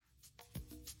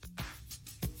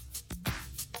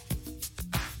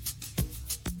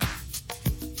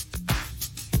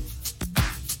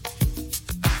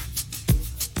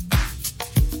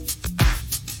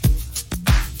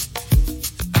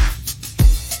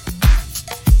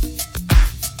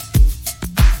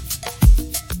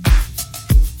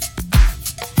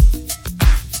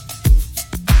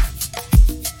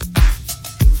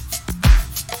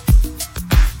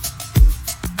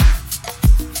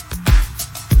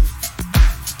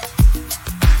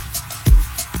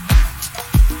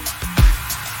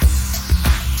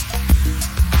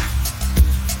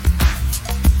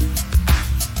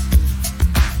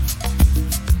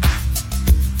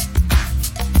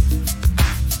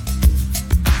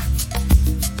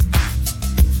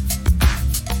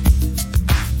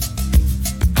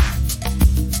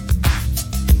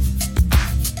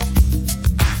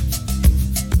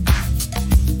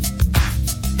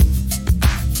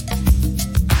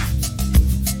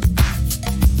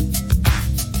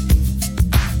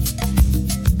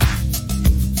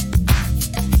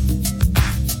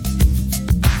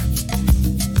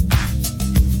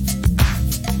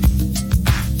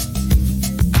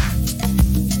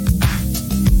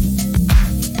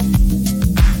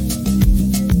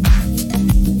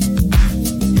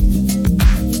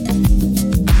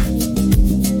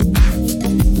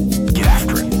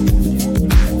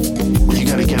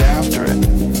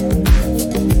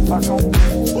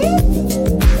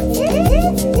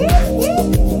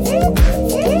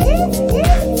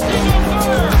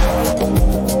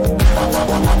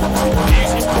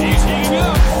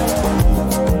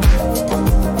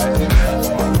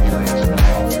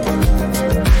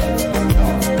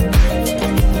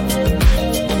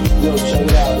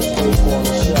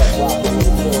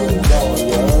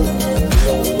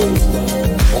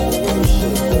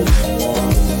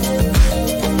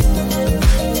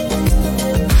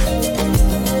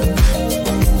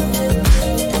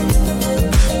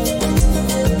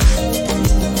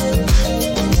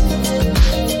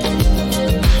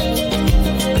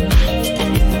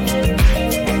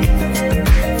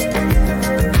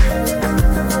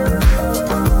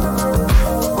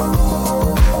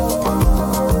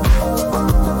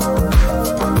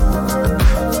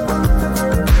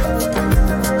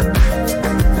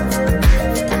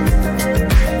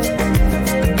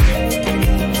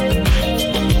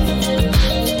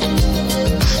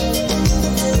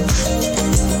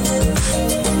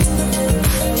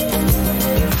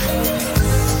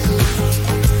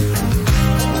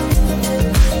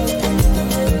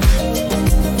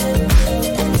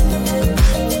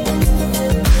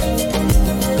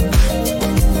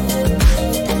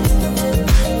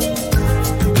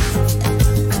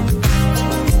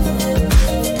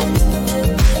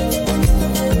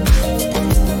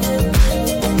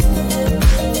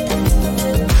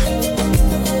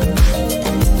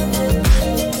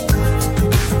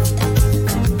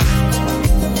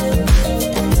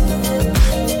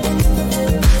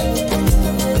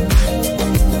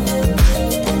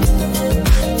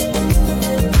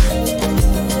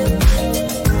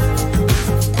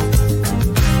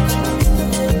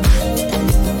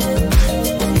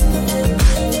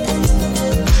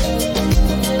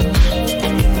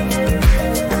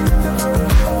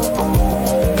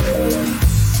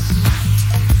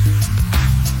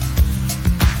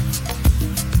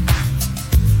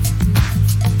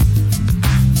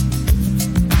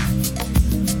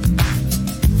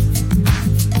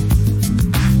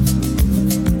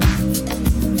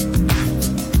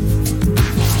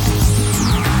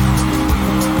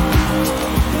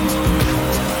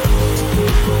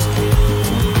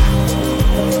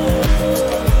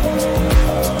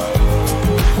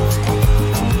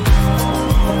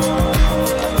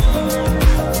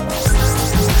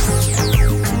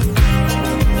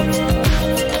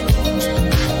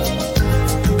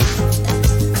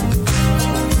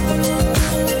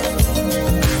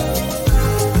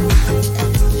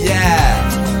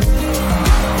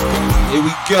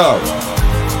Go.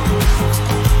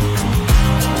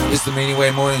 It's the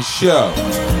Meaningwave Morning Show.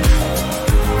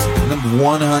 Number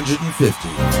 150.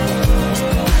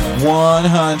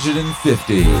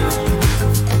 150.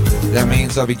 That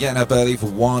means I'll be getting up early for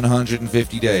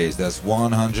 150 days. That's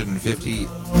 150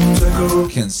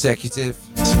 consecutive,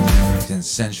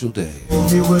 consensual days.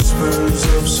 Only whispers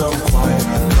of some quiet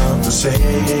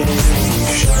conversation.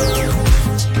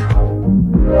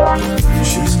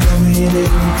 She's coming in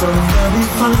from heavy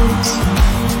fights.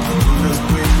 The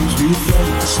winds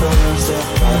reflect the stars that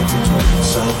guide between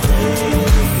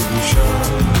salvation.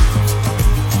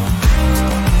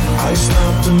 I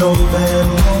stopped an old man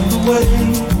along the way,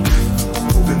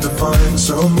 hoping to find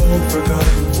some old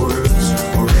forgotten words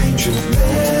or ancient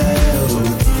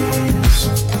melodies.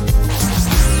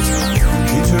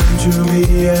 He turned to me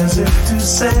as if to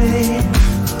say,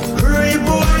 hurry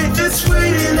boy, it's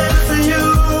waiting after you.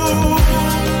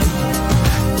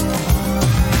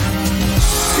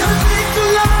 Gonna take a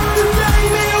lot to take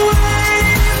me away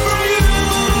from you.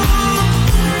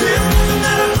 There's nothing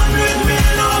that 100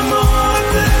 men or more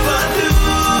could ever do.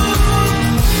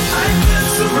 I get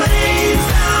some rains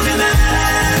down in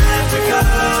Africa.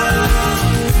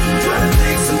 Gonna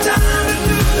take some time to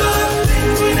do the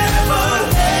things we never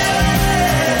had.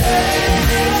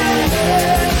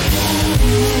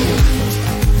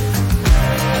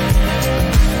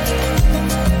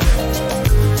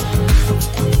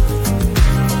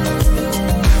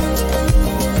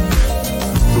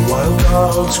 Wild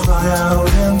dogs cry out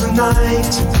in the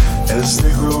night as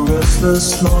they grow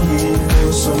restless, longing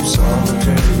for some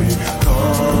solitary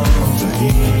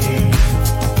company.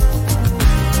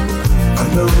 I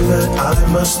know that I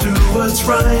must do what's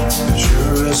right,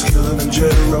 sure as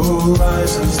Kilimanjaro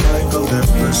rises like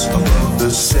Olympus above the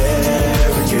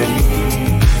Serengeti.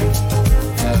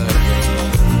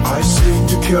 I seek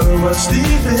to cure what's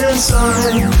deep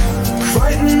inside,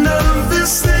 frightened of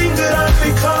this thing that I've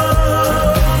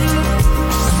become.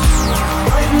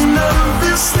 Frightened of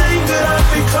this thing that I've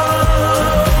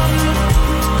become.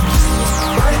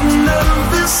 Frightened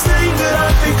of this thing that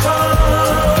I've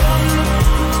become.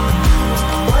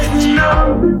 Frightened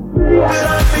that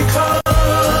I've become.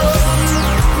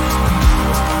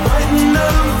 Fighting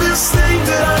out this thing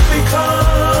that I've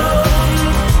become.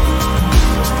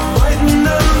 Fighting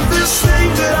out this thing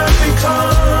that I've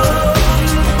become.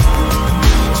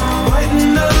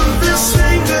 Fighting out this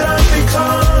thing that I've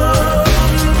become.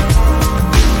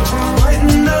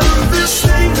 Fighting out this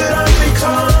thing that I've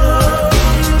become.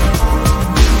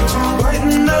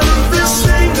 Fighting out this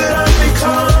thing that I've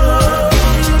become.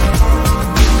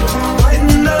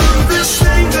 Fighting out this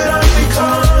thing that I've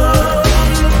become.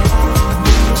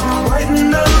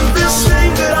 Fighting out this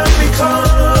thing that I've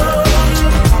become.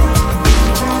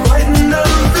 Fighting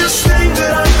out this thing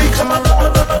that I've become.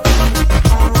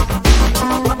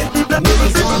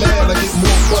 Niggas get mad, I get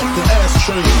more fuck than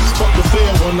ashtrays. Fuck the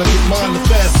fair one, I get mine the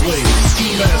fast way. Ski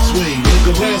mask way,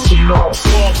 nigga ransom marks.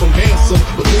 Far from handsome,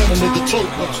 but damn a nigga choke.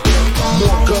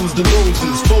 More guns than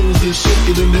roses, foes is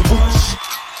shaking in their boots.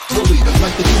 Fully,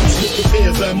 like the dudes with the pair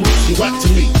of moves, you whack to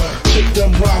me. Shake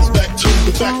them rhymes back to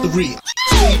the factory.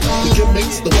 See, the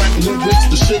gimmicks, the whack lyrics,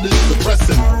 the shit is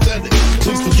depressing. Pathetic,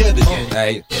 please forget it.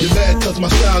 Hey, You're mad cause my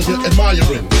style you're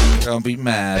admiring. don't be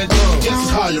mad. And guess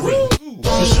it's hiring.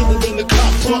 You should've been the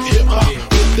cop, fuck hip-hop.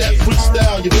 With that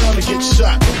freestyle, you're bound to get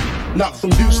shot. Not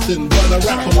from Houston, but I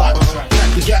rap a lot.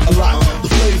 Pack the gat a lot, the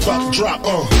flame's about to drop.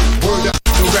 Word up,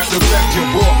 the rap, you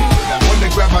bore me. When they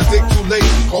grab my dick too late,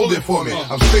 hold it for me.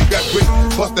 I'm straight got quick,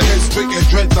 bust the head straight and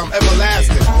dreads, I'm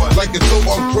everlasting. Like the toe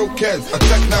on Pro Keds, a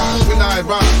tech nine, when I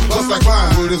rhyme, plus like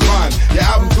mine, word is mine. Your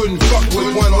album couldn't fuck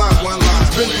with one line.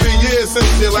 It's been 3 years since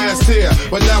your last tear,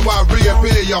 but now I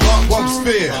reappear, your heart won't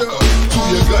fear. To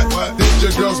your gut, this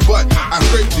your girl's butt. I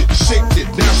scraped it, shaped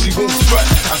it, now she won't strut.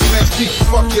 I smash deep,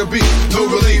 fuck your beat, no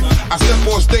relief. I step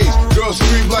on stage, girls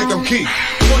scream like I'm Keith.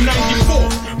 194,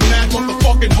 mad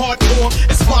motherfucking hardcore.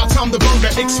 It's my time to burn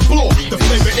to explore. The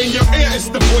flavor in your ear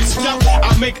is the Boy Scout.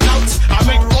 I make outs, I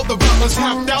make all the rappers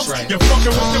have doubts. You're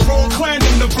fucking with the wrong clan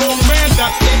and the wrong man,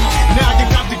 that's it. Now you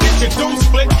got to get your dough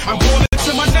split. I'm going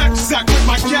into my knapsack with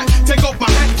my cat. Take off my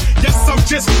hat. Yes, I'm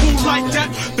just cool like that.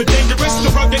 The dangerous, the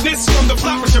ruggedness from the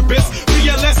flowers abyss.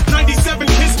 BLS 97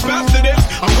 kiss after this.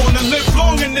 I'm gonna live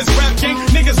long in this rap game.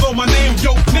 Niggas know my name,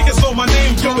 yo. Niggas know my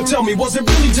name, yo. But tell me, was it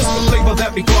really just the flavor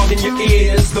that be clogging your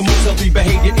ears? The most healthy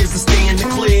behavior is to stay in the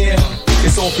clear.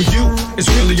 It's all for you. It's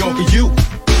really all for you.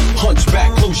 Hunch back,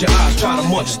 close your eyes, try to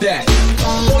munch that.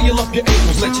 Oil up your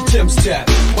ankles, let your Timbs tap.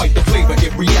 Bite the flavor,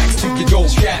 it reacts to your dough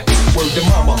cat. Word to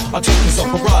mama, I took this up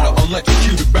parada.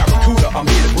 Electrocuted barracuda, I'm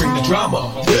here to bring the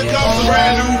drama. Here comes a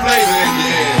brand new flavor in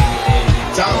your ear.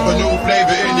 Time for new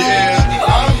flavor in your ear.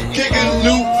 I'm kicking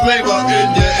new flavor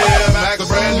in your ear. Like a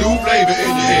brand new flavor in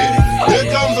your ear. Here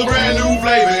comes a brand new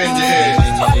flavor in your ear.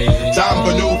 Time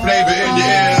for new flavor in your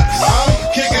ear. I'm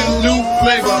kicking new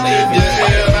flavor in your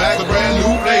ear. Like a brand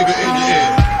new flavor in your ear.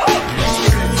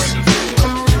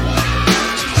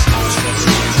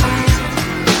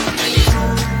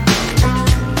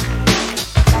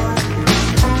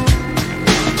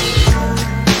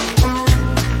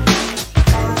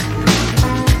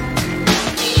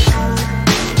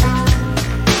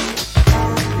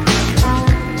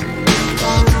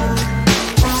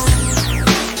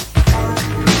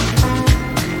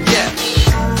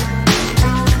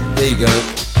 There you go.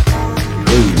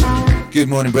 Ooh. Good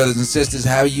morning, brothers and sisters.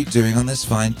 How are you doing on this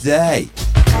fine day?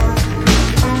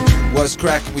 What's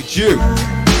cracking with you?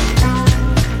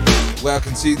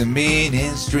 Welcome to the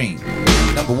Meaning Stream,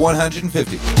 number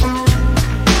 150.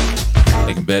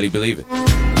 I can barely believe it.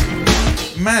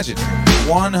 Imagine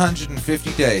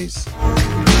 150 days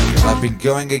I've been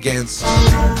going against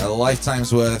a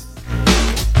lifetime's worth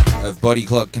of body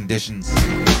clock conditionings.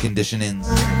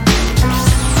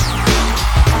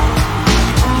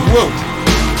 Whoa!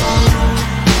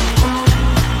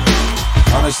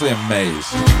 Honestly amazed.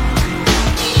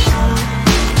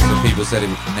 Some people said it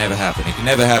would never happen. It can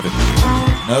never happen.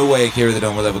 No way Akira the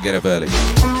Don will ever get up early.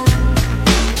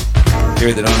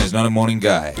 Akira the Don is not a morning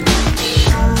guy.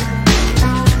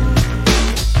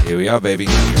 Here we are, baby.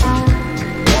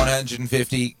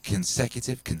 150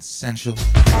 consecutive, consensual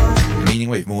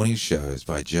Meaningwave morning shows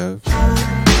by Joe.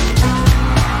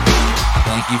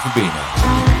 Thank you for being here.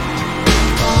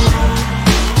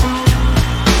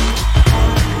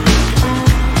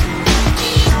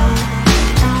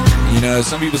 You know,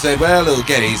 some people say, well, it'll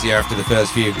get easier after the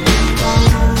first few.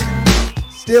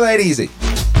 Still ain't easy.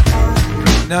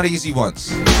 Not easy once.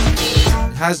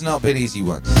 Has not been easy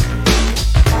once.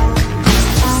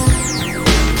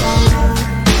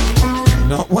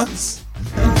 Not once.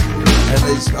 And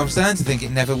I'm starting to think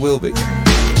it never will be.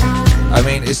 I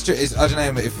mean, it's I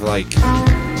don't know if like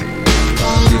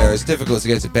You know, it's difficult to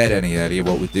get to bed any earlier.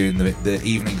 What we're doing the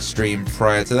evening stream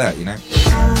prior to that, you know.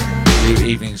 Do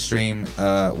evening stream,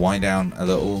 wind down a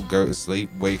little, go to sleep,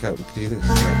 wake up, we could do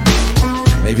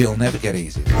this. Maybe it'll never get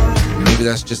easy. Maybe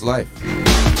that's just life.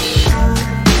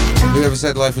 Whoever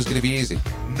said life was going to be easy?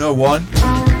 No one.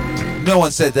 No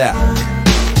one said that.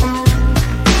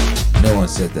 No one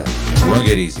said that. It won't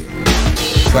get easier.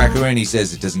 Quackaroni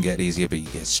says it doesn't get easier, but you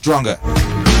get stronger.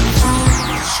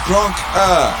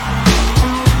 Stronger.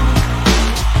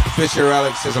 Fisher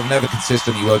Alex says, I've never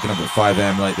consistently woken up at 5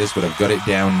 a.m. like this, but I've got it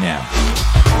down now.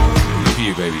 Good for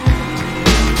you, baby.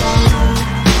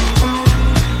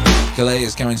 Calais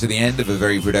is coming to the end of a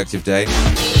very productive day.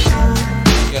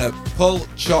 I'm going to pull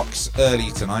chocks early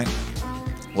tonight.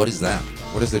 What is that?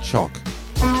 What is the chock?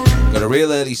 Got a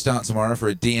real early start tomorrow for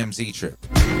a DMZ trip.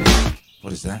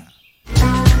 What is that?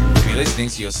 You'll be listening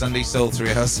to your Sunday Soul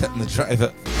 3-hour set in the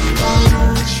driver.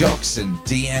 Chocks and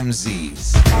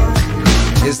DMZs.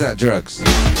 Is that drugs? Is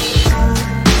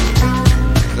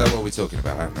that what we're talking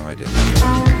about? I have no idea.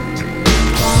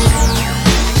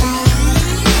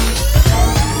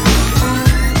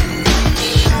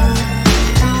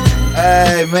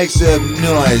 Hey, make some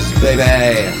noise, baby.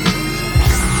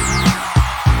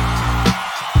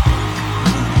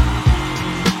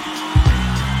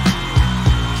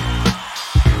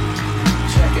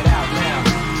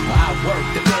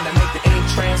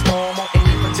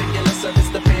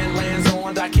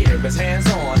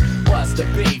 Hands-on, what's the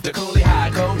beef? The coolie high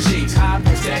code chiefs, high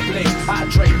post techniques. I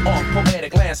drape off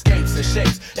poetic landscapes and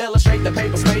shapes. Illustrate the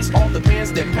paper space, all the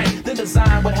pens that paint. The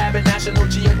design would have it National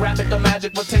Geographic, the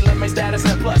magic with tailor-made status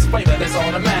and plus flavor that's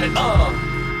automatic.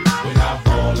 We're not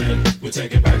falling, we're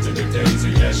taking back to the days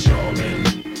of yes, y'allin'.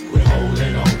 We're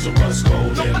holding on to what's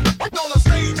golden. On the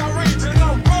stage, I rage and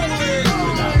I'm rolling.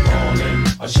 We're not falling,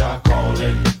 a shot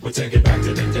calling. We're taking back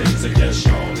to the days of yes,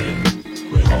 y'allin'.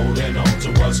 We're holding on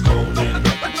to what's golden. On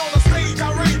the stage,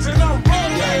 I rage and I'm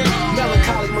rolling.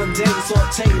 Melancholy, mundane,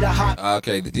 sauteed, a hot.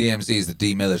 Okay, the DMZ is the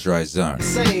demilitarized zone.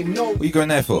 Same, no. What are you going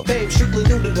there for? Babe, strictly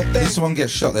new to the thing. Did someone get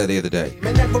shot there the other day?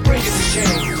 Man, never bring it to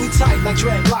shame. We tight like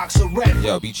dreadlocks or red.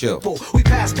 Yo, be chill. We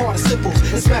pass participles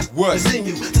and smash What? in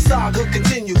you. The saga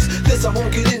continues. This I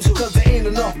won't get into, cause there ain't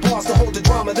enough bars to hold the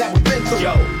drama that we've been through.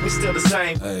 Yo, we still the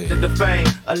same. Hey. The fame,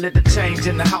 a little change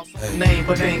in the house name,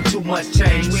 but ain't too much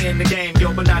change. We in the game,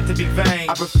 yo, but not to be vain.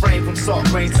 I refrain from salt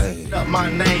grains, up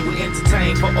my name. We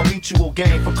entertain for a mutual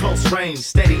gain, for close range,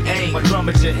 steady aim. My drum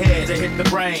at your head to hit the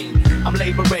brain. I'm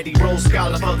labor ready, roll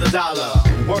scholar for the dollar.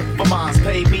 Work for mines,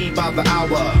 pay me by the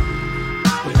hour.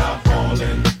 We're not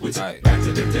falling, we're taking back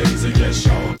to the days of yes,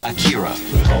 y'all. Akira.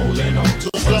 We're holding on to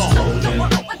what's golden. On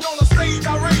the stage,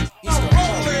 I rage and I'm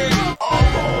rolling. I'm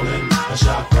falling, a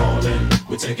shot calling.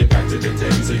 We're taking back to the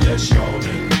days of yes,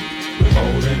 y'allin'. We're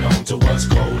holding on to what's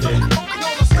golden. On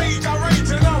the stage, I rage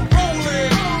and I'm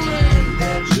rolling.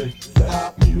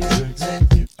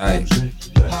 Hey.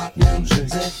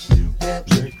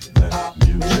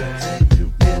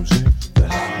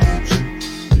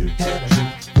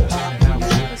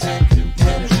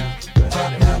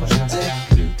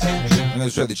 I'm gonna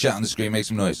show the chat on the screen, make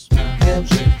some noise.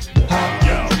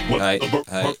 Hey,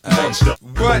 hey, monster.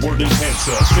 What? Word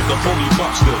enhancer. String of phony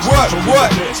monsters. What? From What?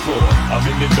 the dance floor. I'm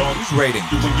in the dark. Who's rating?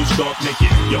 You when you start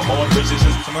naked. Your heart races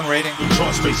and Someone rating?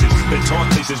 taunt spaces. The taunt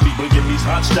cases be bringing these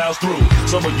hot styles through.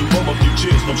 Some of you bum up, you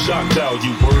cheers from shock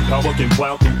value. Word power can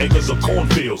plow through acres of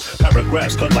cornfields.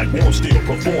 Paragraphs cut like warm steel.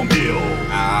 Perform ill.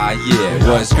 Ah, yeah,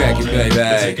 what's cracking, We're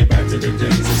baby? taking back to the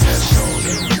days of yes,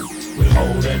 y'allin'. We're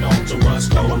holding on to what's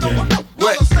golden.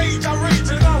 What? On the stage, I rage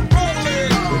and I'm rolling.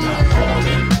 We're not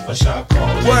falling, a shot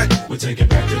calling. What? We're taking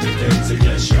back to the days of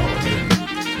yes, y'allin'.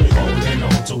 We're holding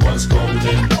on to what's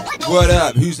golden. What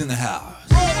up? Who's in the house?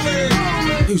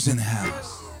 Who's in the house?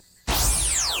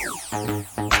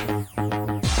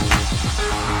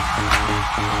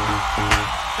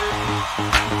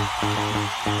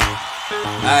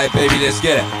 Alright, baby, let's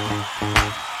get it.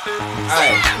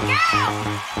 Alright.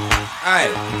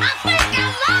 Alright.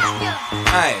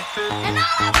 Alright. And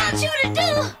all I want you to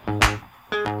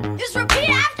do is repeat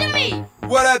after me.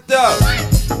 What up, though?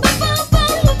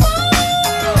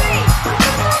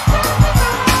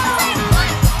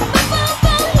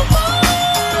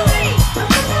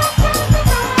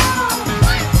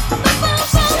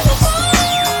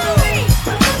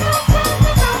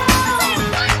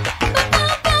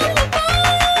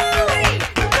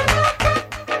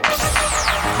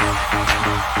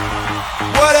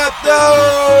 What up,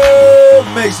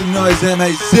 though? Make some noise,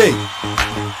 MAC.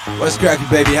 What's cracking,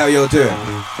 baby? How y'all doing?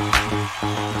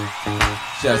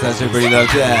 Shouts out to everybody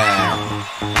locked down.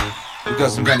 We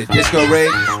got some kind of disco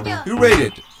raid. Who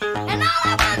raided? And all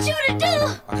I want you to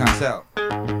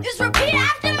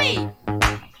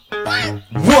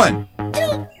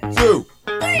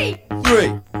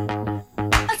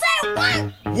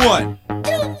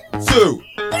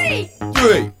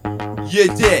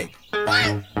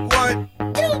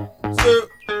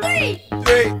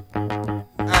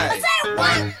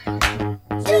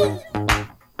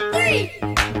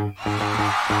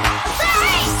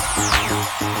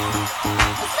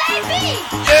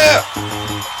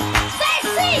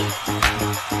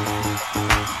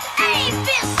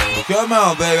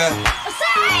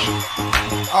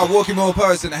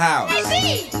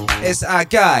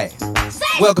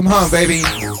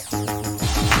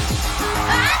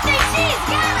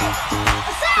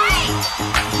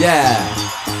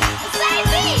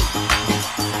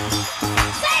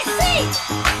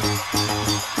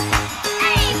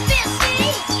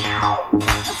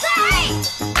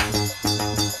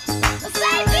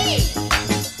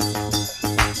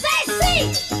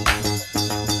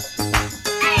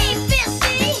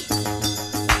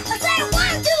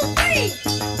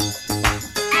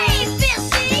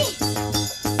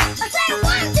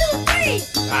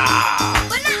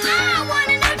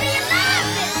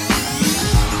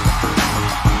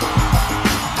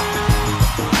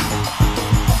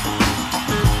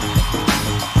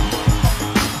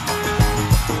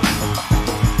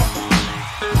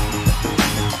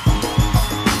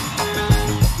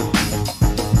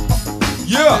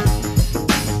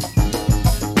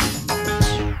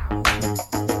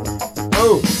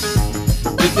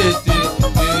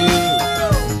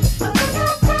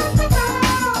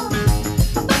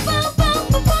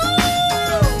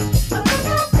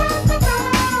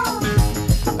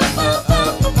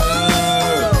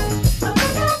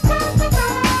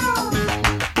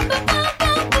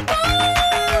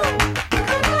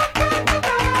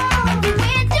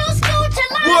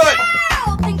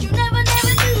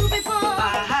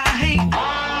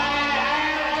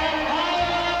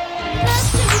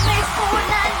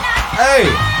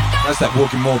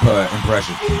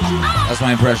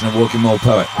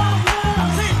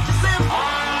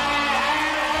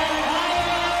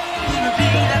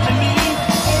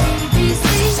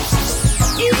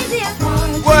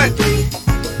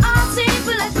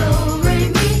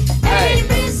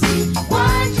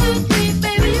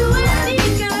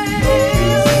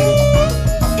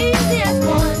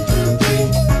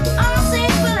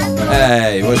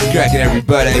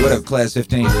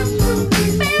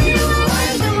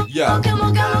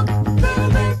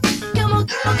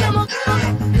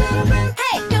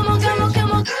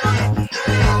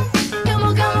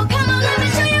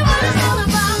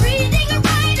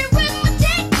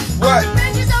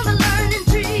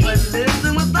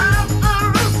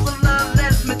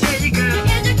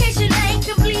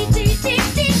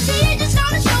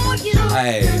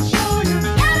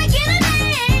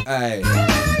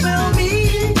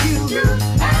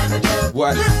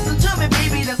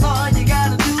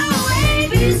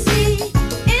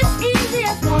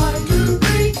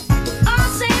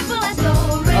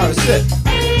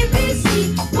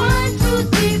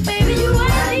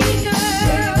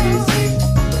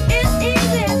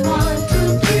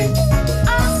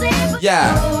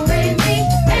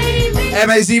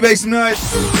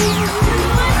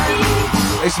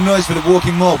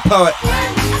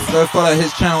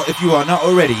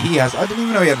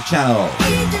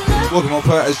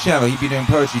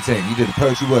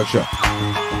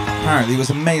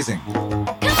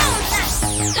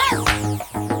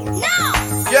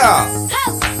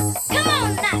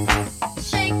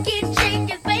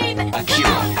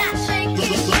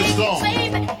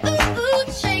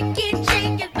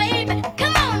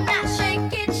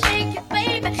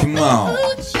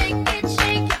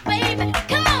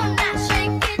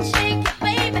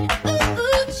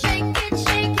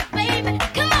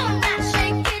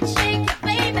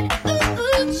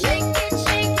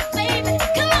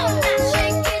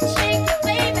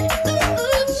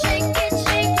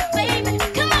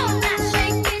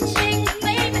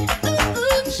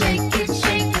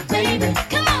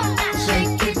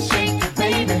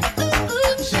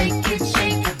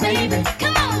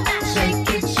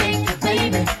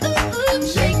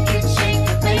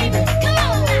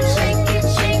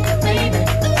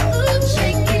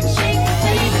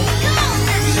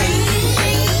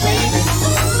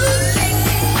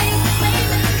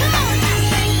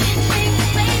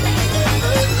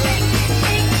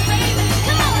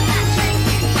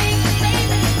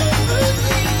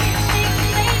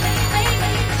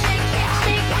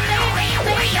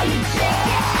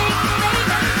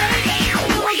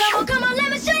Come on, let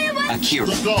me show you what. Akira.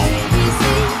 Let's go. It's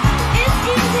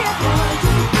easy, 1, 2,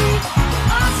 3.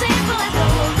 All simple as do,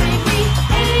 re, mi,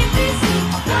 A, B,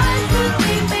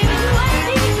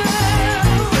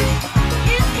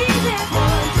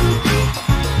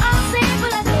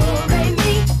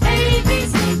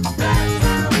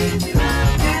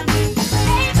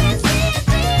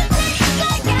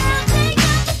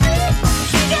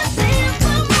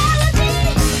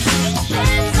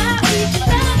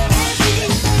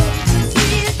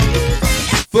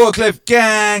 Forklift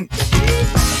Gang.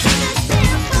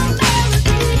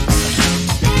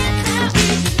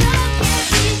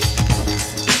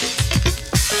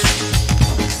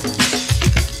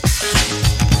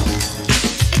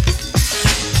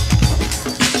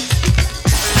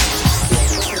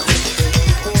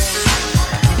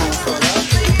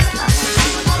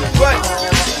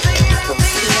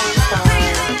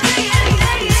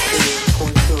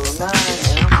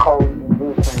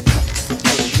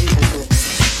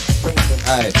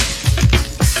 Hey.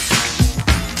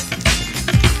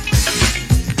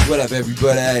 What up,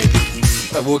 everybody?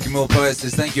 What up, Walking More Poets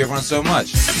says thank you, everyone, so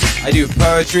much. I do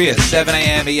poetry at 7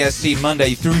 a.m. EST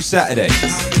Monday through Saturday.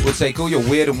 We'll take all your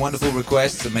weird and wonderful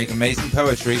requests and make amazing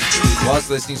poetry whilst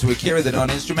listening to Akira the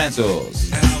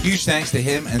Non-Instrumentals. Huge thanks to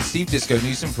him and Steve Disco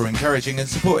Newsom for encouraging and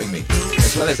supporting me,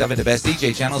 as well as having the best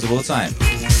DJ channels of all time.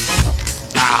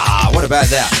 Ah, what about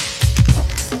that?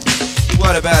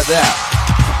 What about that?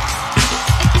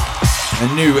 A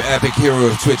new epic hero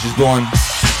of Twitch is born.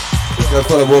 Go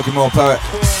follow Walking More Poet.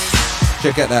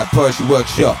 Check out that poetry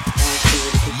workshop.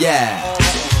 Yeah.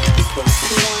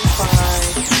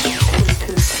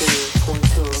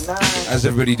 How's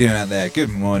everybody doing out there? Good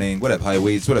morning. What up, High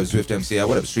Weeds? What up, Swift MCR?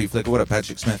 What up, Street Flicker? What up,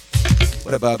 Patrick Smith?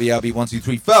 What up, RB? 1, 2,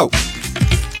 3, 4.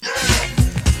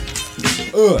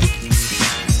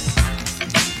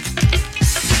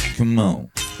 Come on.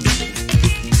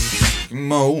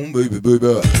 Come on, baby.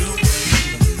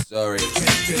 Sorry.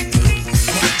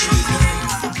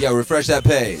 Yo, refresh that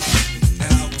page.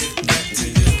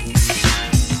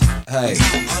 Hey,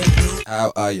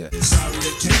 how are ya?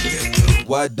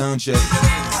 Why don't you?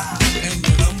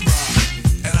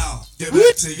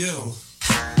 What? To you.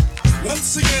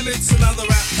 Once again, it's another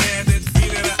rap bandit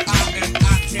feeling it out and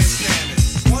I can't stand it.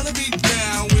 Wanna be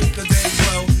down with the day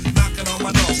flow, knocking on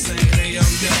my door saying hey yo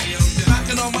yo,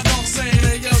 knocking on my door saying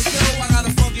hey yo yo. I got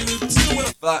a funky new tune with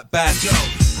a flat banjo. I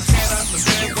can't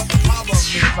understand what the problem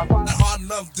is. I find it hard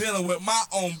enough dealing with my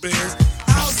own biz.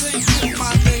 How's they put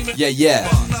my name in? Yeah.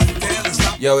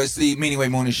 Yo, it's the Meaningwave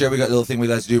Morning Show. We got a little thing we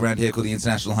like to do around here called the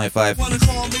International High Five.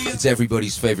 It's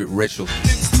everybody's favorite ritual.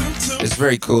 It's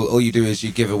very cool. All you do is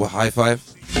you give a high five.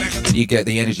 You get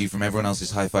the energy from everyone else's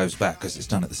high fives back because it's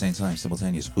done at the same time,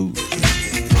 simultaneous. Ooh.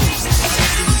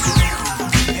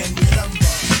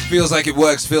 Feels like it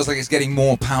works. Feels like it's getting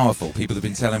more powerful. People have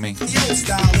been telling me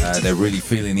they're really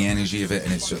feeling the energy of it,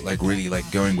 and it's like really like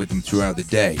going with them throughout the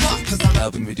day,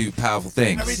 helping them do powerful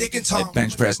things like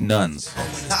bench press nuns.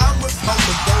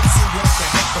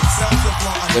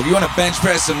 So if you want to bench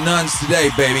press some nuns today,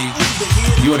 baby,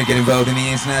 you want to get involved in the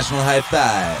International High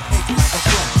Five.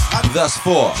 Thus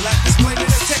for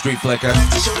Street Flicker.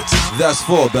 Thus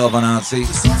for Belvanazzi.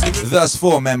 Thus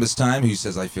for Members Time, who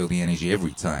says I feel the energy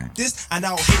every time.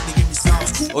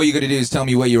 All you gotta do is tell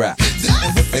me where you're at.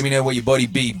 Let me know where your body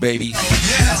beat, baby.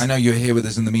 I know you're here with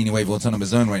us in the Meaningwave Autonomous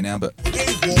Zone right now, but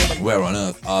where on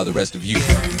earth are the rest of you?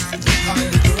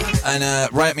 And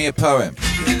write me a poem.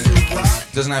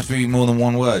 Doesn't have to be more than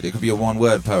one word. It could be a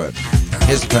one-word poem.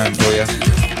 Here's a poem for you.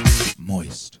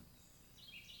 Moist.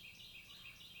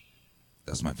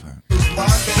 That's my poem.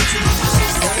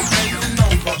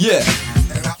 Yeah.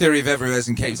 Theory of Everywhere's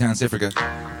in Cape Town, South Africa.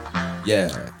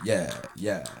 Yeah.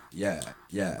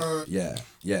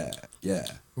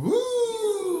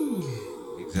 Woo!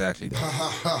 Exactly.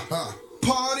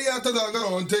 Party after dark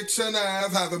on Dixon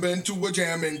Ave. Haven't been to a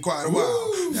jam in quite a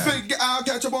while. Yeah. Figure I'll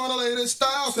catch up on the latest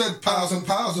style. Said piles and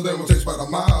piles, and then we'll taste by the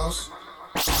miles.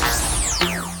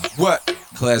 What?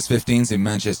 Claire's 15's in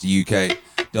Manchester, UK.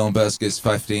 Don Burska's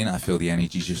 15. I feel the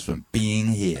energy just from being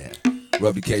here.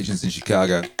 Robbie Cajun's in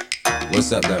Chicago.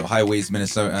 What's up, though? Highways,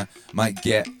 Minnesota. Might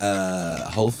get a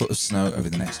whole foot of snow over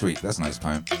the next week. That's a nice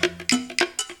poem.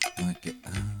 Might get,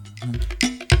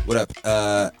 what up?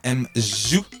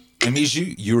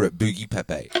 Emiju, you're at Boogie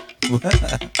Pepe.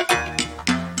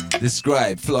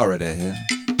 Describe Florida here.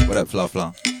 What up, Fla?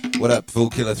 What up, Full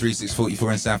Killer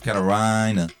 3644 in South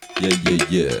Carolina?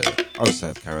 Yeah. Oh,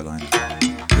 South Carolina.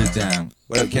 Put down.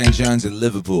 What up, Ken Jones in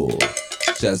Liverpool?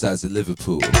 Shouts out to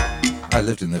Liverpool. I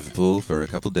lived in Liverpool for a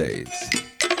couple days.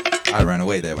 I ran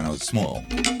away there when I was small.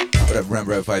 What up,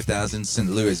 Rembrandt 5000, St.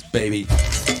 Louis, baby?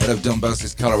 What up, Don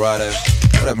Bosco's, Colorado?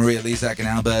 What up, Maria Lizak in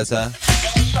Alberta?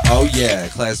 Oh yeah,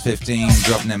 Class 15,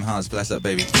 dropping them hearts, bless up,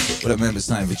 baby. What up, Members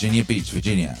Time, Virginia Beach,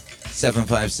 Virginia.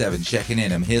 757, checking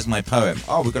in, and here's my poem.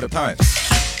 Oh, we got a poem.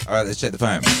 Alright, let's check the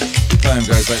poem. The poem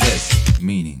goes like this.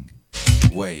 Meaning.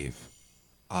 Wave.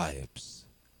 Ibs.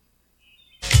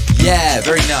 Yeah,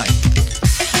 very nice.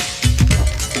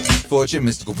 Fortune,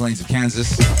 Mystical Plains of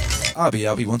Kansas.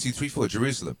 RB 1, 2, 3, 4,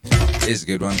 Jerusalem. Here's a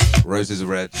good one. Roses are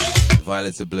red,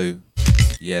 violets are blue.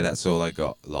 Yeah, that's all I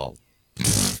got. Lol.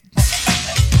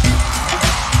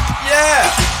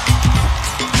 Yeah!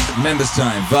 Members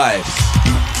time, vibes.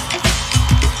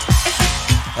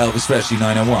 Elvis Presley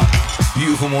 901.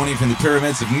 Beautiful morning from the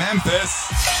pyramids of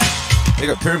Memphis. They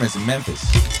got pyramids in Memphis,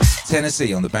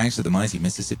 Tennessee, on the banks of the mighty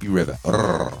Mississippi River.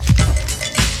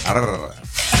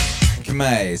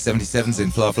 Kamei, 77's in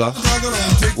Fla Fla.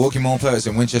 Walking Mall Poets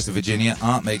in Winchester, Virginia.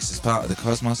 Art makes us part of the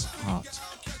cosmos. Heart.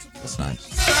 That's nice.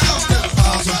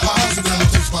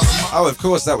 Oh, of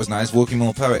course, that was nice. Walking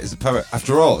Mall Poet is a poet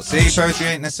after all. See, poetry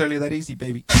ain't necessarily that easy,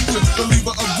 baby.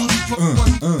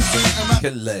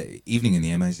 Calais, evening in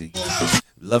the MIZ.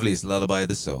 Loveliest lullaby of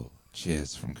the soul.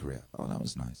 Cheers from Korea. Oh, that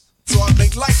was nice.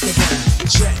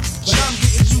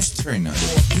 Very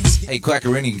nice. Hey,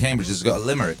 Quackerini in Cambridge has got a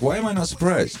limerick. Why am I not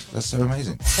surprised? That's so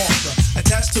amazing.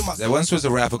 There once was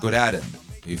a rapper called Adam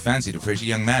who fancied a pretty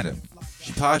young madam.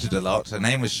 She partied a lot, her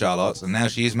name was Charlotte, and now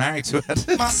she is married to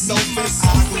Adam. My soul is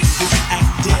ugly,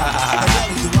 acting. Do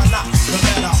I not? No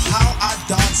matter how I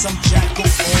dodge, some jackal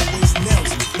always nails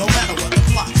me. No matter what the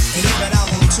plot. And even out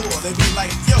on tour, they be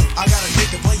like, yo, I got a date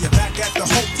to play you back at the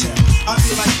hotel. I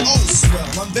be like, oh, swell,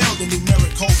 unveil the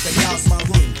numeric code that guides my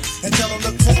room. And tell them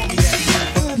to call me at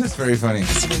noon. That's very funny.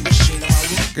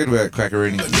 Good work,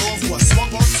 Quackerini.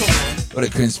 What a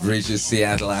conspiration,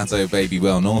 Seattle, Atto, baby,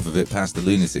 well north of it, past the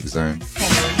lunatic zone.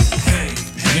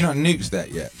 Have you not nuked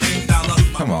that yet?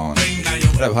 Come on.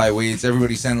 What up, high weeds?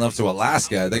 Everybody send love to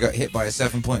Alaska. They got hit by a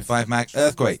 7.5 Mach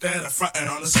earthquake.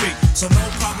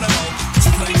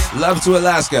 Love to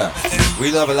Alaska.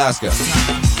 We love Alaska.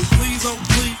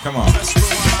 Come on.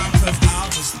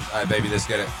 Alright, baby, let's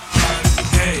get it.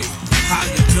 Hey, how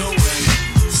you doing?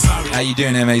 Sorry. How you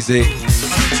doing, MAZ?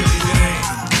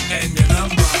 And your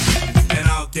number, and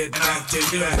I'll get back to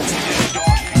you.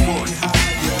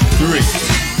 3,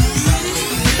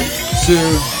 2,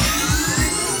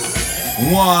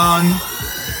 1.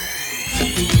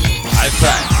 High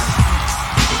five.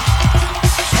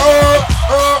 Oh,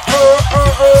 oh, oh,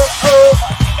 oh, oh, oh,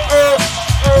 oh,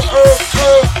 oh, oh,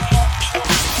 oh.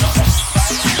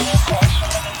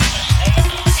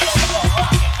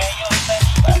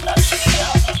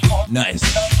 Nice.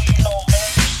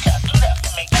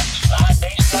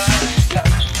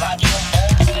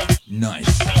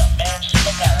 Nice.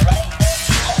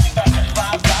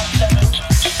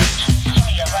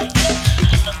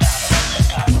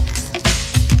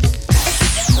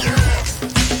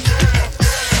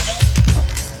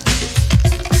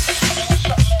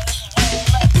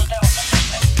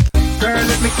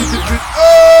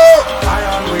 I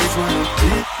always want to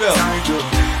keep beside you.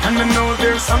 And I know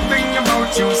there's something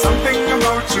about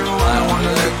you, I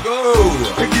wanna let go.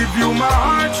 I give you my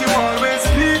heart, you always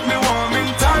keep me warm in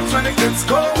times when it gets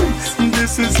cold.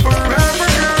 This is forever,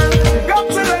 girl. Got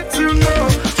to let you know.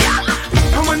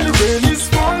 And when the rain is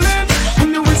falling,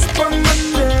 and you whisper my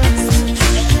name,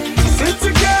 say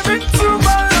together to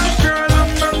my life, girl,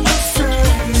 I'm not the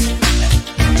same.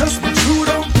 Just be true,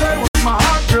 don't play with my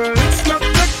heart, girl, it's not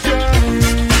the game.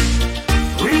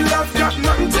 Real love got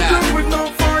nothing to do with no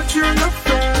fortune or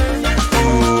fame.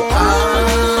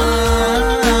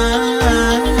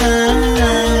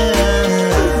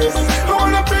 I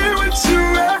wanna be with you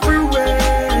everywhere.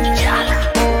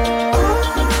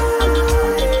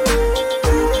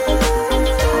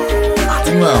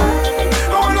 Come on.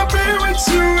 I wanna be with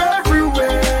you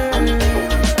everywhere.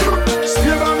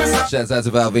 Still by my side. Shouts out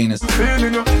to Val Venus.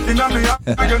 Feeling you, in a me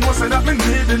eye, you know say that me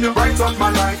needing you. Right up my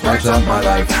life, Right up my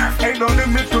life. Ain't no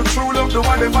limit to true love, the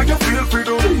whatever you feel free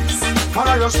to.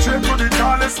 Follow you straight to the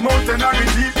tallest mountain and the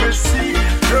deepest sea.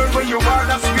 Girl, when you are,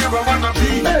 that's where I wanna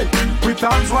be. Hey. With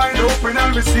arms wide open,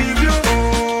 I'll receive you.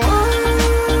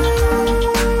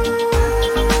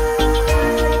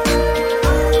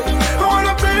 I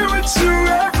wanna be with you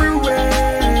everywhere.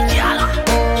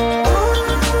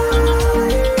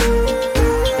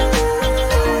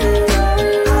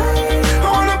 I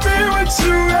wanna be with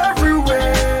you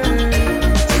everywhere.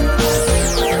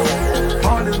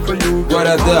 Falling for you, What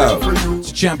up, falling though? for you.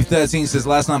 Champion 13 says,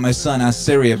 last night my son asked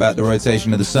Siri about the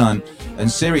rotation of the sun,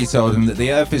 and Siri told him that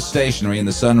the Earth is stationary and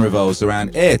the sun revolves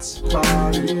around it.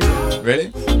 Really?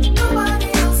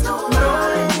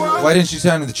 Why didn't you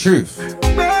tell me the truth?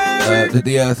 That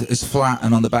the Earth is flat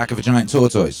and on the back of a giant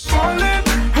tortoise. Falling,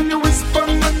 and you whisper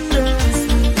my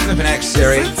name. Flippin' X,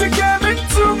 Siri. Together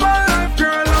to my life,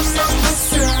 girl, I'm not the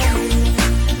same.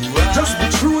 Just be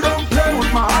true, don't play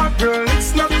with my heart, girl,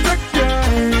 it's not the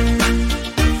game.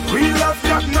 Real love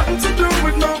got nothing to do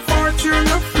with no fortune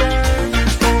or fame.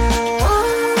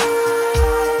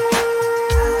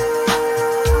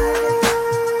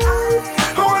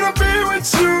 I wanna be with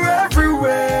you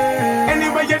everywhere.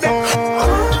 Anywhere you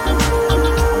go.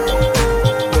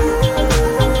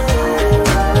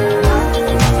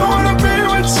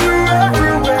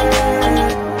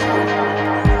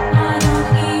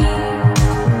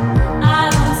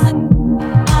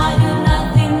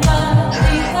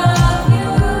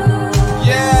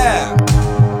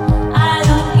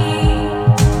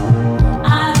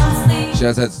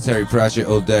 Shout out to Terry Pratchett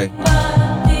all day.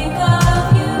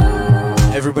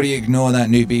 Everybody ignore that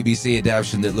new BBC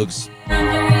adaptation that looks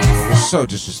so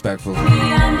disrespectful.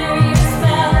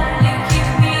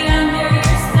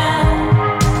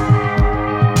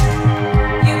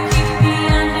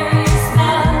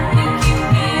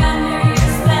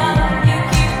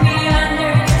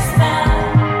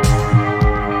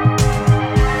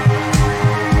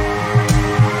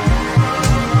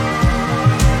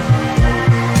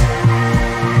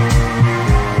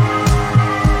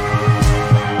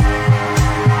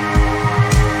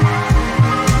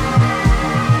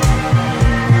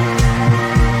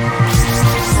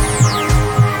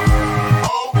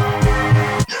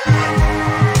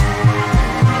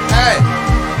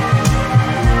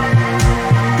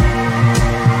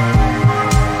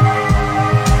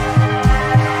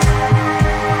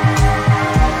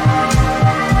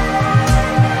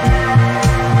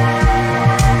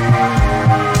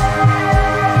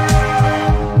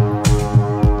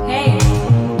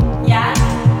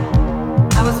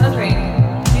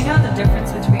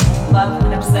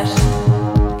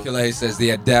 Says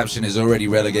the adaptation is already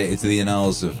relegated to the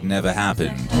annals of Never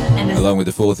Happened, along with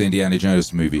the fourth Indiana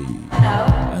Jones movie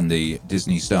and the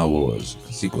Disney Star Wars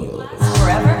sequel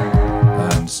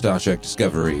and Star Trek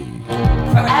Discovery.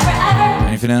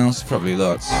 Anything else? Probably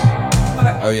lots.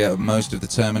 Oh yeah, most of the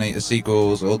Terminator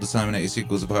sequels, all the Terminator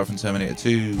sequels apart from Terminator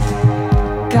 2.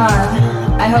 God,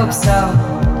 I hope so.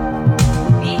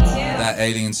 Me too. That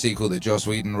Alien sequel that Joss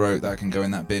Whedon wrote, that can go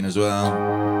in that bin as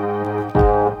well.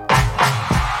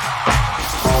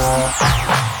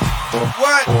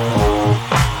 What?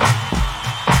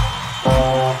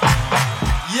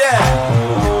 Yeah!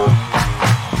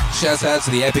 Shouts out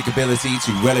to the epic ability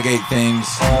to relegate things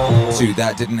to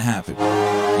that didn't happen,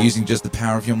 using just the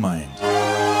power of your mind.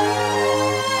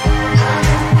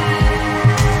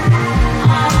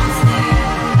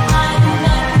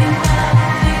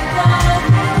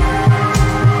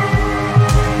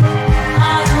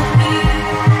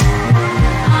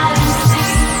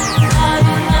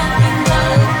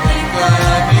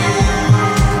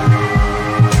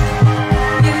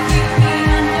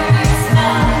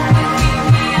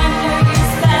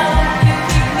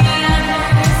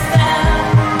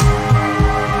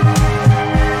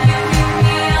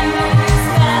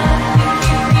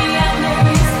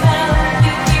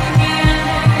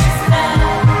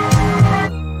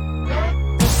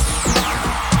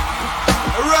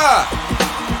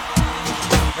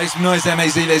 Make some noise,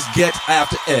 MAZ, let's get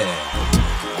after air.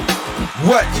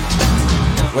 What?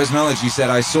 Where's Knowledge? You said,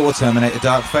 I saw Terminator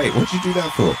Dark Fate. What'd you do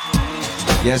that for?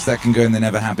 Yes, that can go in the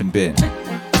Never Happened bin.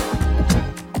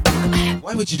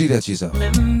 Why would you do that to yourself?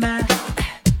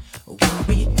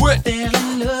 What?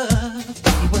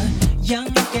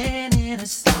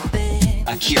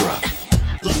 Akira.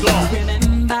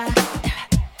 Remember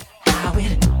how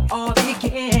it all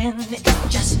began. It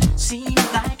just seemed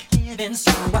like heaven,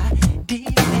 so I did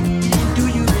it. Do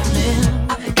you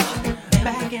remember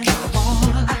back in the fall?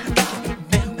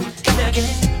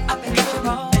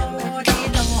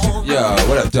 Yo,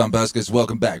 what up, dumb buskers?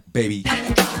 Welcome back, baby.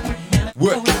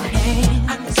 What?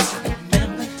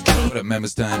 What up,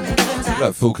 members time? What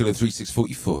up, Full Killer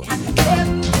 3644?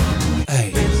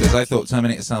 Hey, says I thought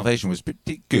Terminator Salvation was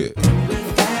pretty good.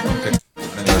 Okay, I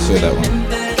think I saw that one.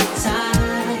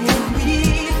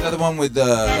 The one with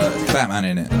Batman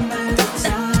in it.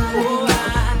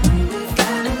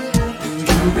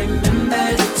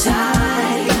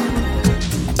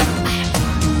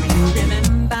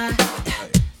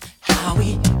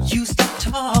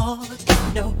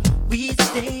 We'd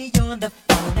stay on the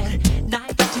phone at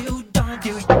night till dawn. Do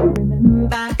you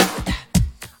remember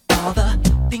all the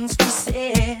things we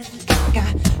said? Like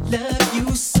I love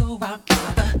you, so I'll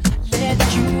never let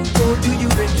you go. Do you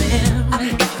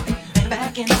remember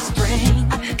back in the spring?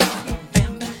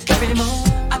 Every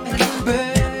morning the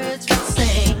birds would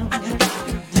sing.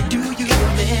 Do you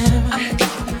remember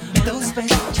those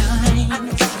special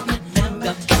times?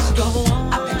 The things go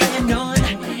on and on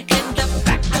in the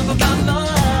back of my mind.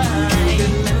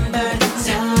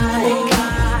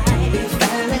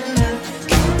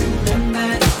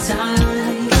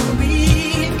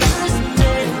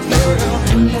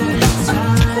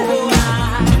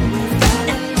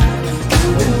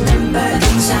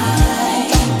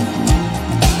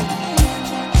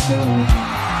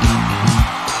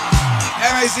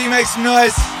 MAC, make some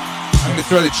noise. I'm going to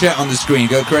throw the chat on the screen.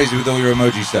 Go crazy with all your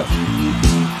emoji stuff.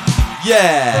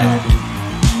 Yeah.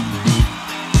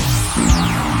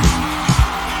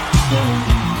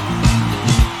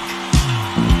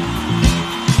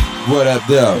 What up,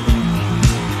 though?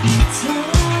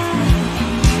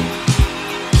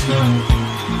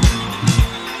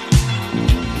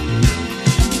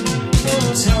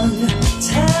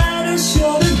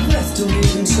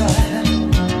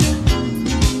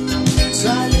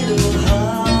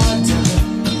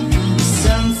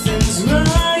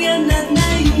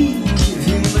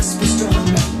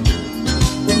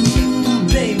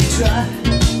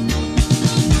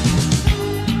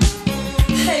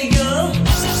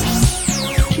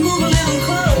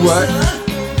 What?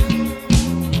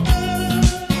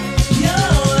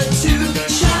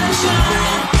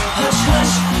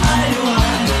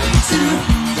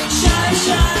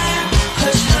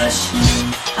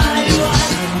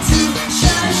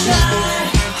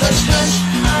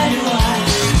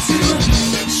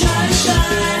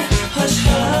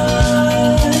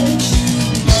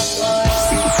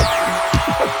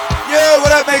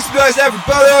 What up, make some noise,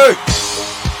 everybody!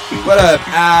 What up,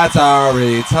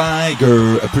 Atari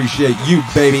Tiger? Appreciate you,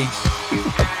 baby.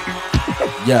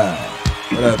 Yeah.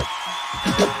 What up?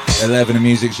 11 of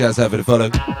music. Shouts out for the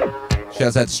follow.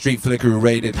 Shouts out to Street Flicker who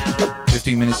raided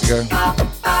 15 minutes ago.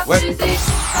 What? I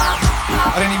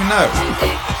didn't even know.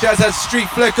 Shouts out to Street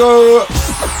Flicker.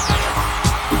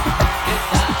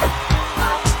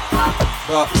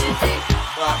 Bop.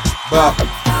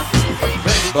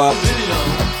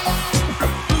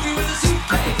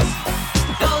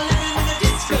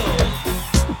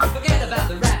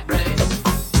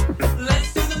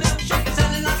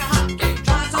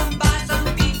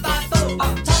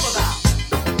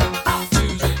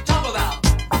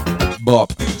 Bop.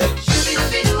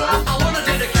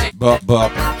 Bop,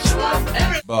 bop.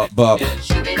 Bop, bop.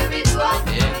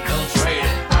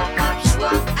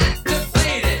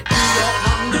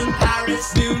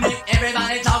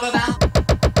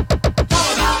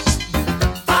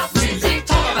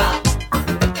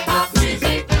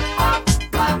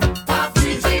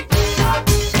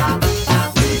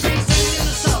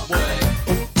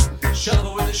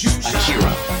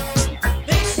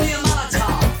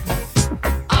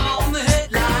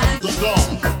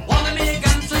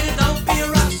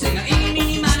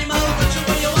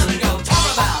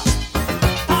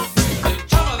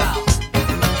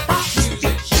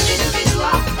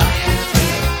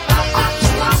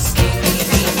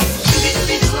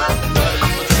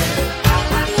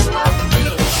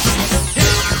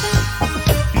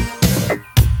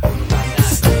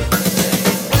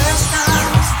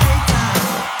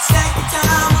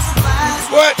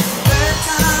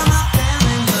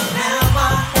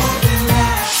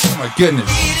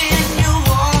 Goodness.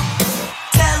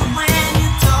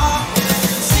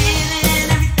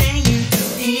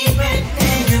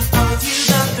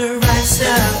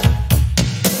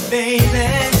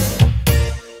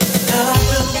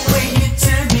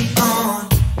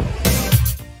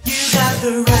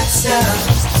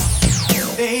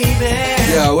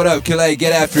 Yo, what up, Calais?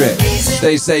 Get after it.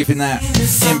 Stay safe in that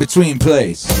in-between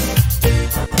place.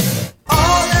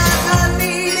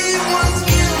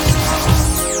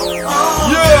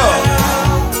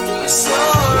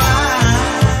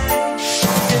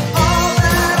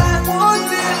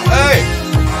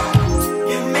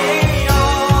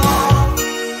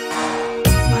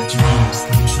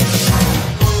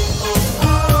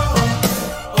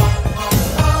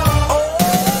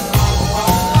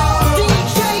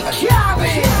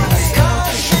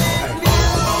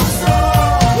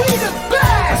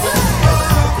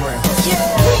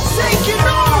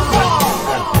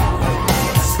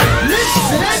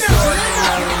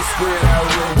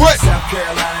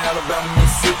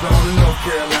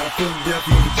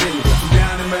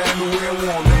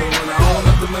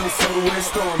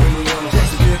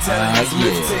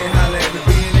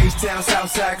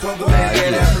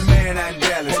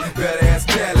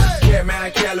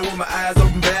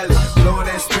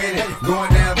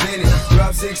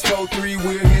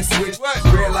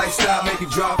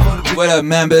 What up,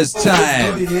 members?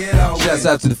 Time. Shouts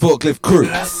out to the Forklift crew.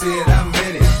 I said I'm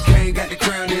in it. Can't got the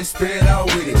crown, then spit all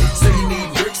with it. Say you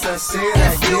need bricks, I said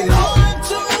I get it.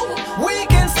 We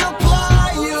can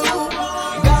supply you.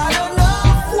 Got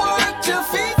enough work to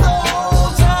feed the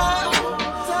whole town.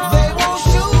 They won't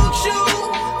shoot you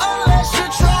unless you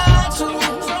try to.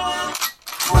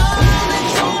 Run and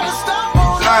try to stop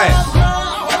on us.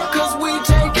 Cause we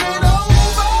take it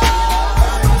over.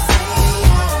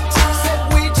 Said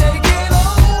we take it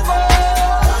over.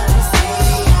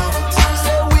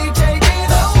 Said we take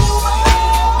it over.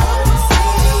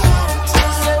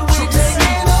 Said we take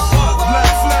it over.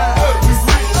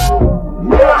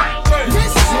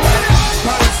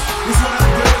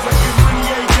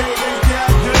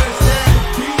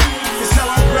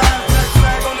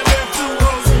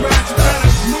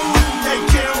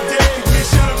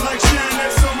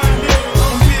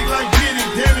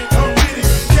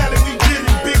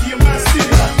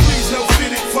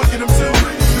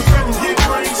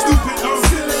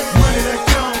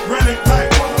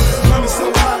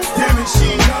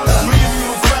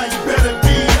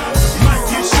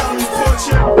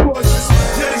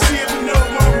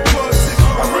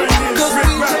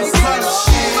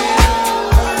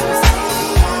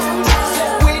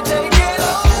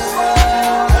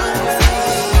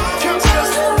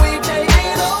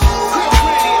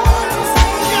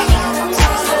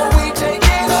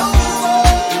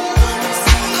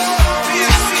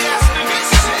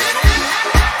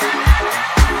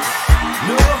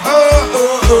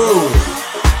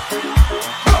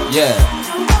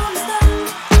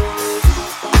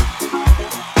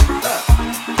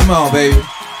 Come on, baby.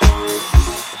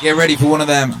 Get ready for one of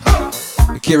them.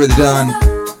 Akira the Don,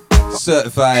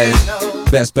 certified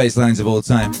best bass lines of all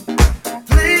time.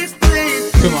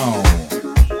 Come on.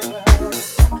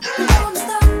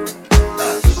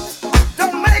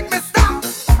 Don't make me stop.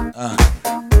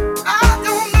 I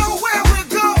don't know where we're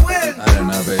going. I don't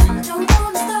know, baby.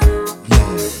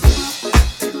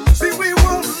 See, we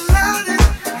won't let it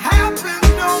happen,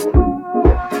 no.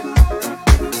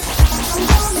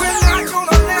 We're not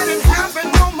gonna let it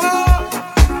happen no more.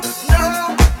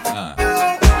 No, no.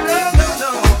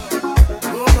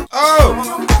 Oh!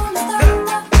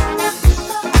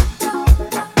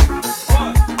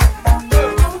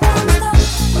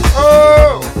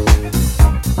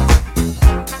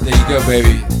 There you go,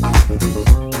 baby.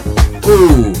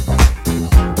 Ooh.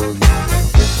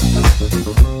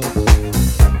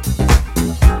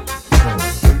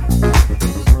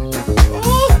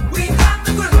 We got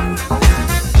the groove.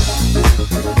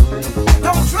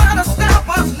 Don't try to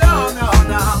stop us, no.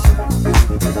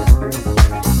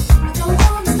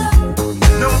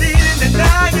 No need in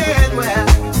denying where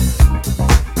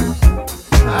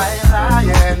I am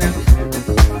lying.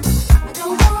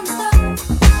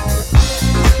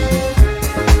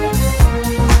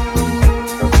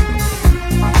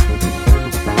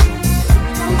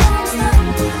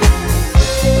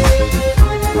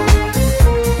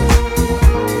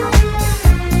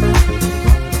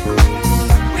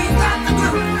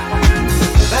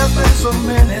 There's been so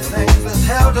many things that's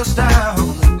held us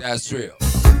down, That's true.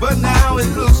 but now it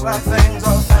looks like things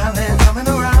are finally coming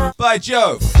around. By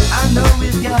Jove. I know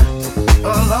we've got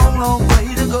a long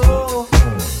way to go,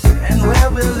 and where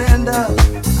we'll end up,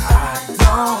 I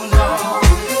don't know.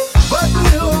 But we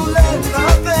won't let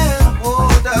nothing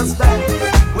hold us back.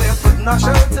 We're putting our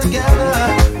show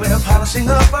together, we're polishing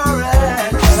up our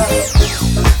act.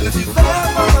 And if you've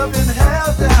ever been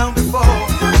held down before,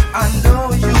 I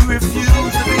know you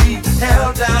refuse to be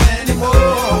held down anymore.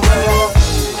 Well,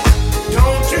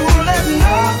 don't you let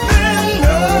nothing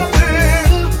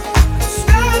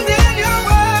stand in your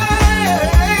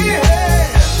way.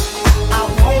 I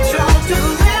want y'all to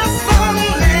listen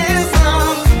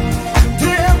to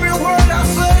every word I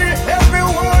say, every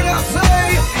word I say.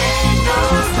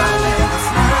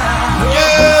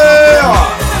 Yeah!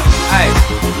 Hey.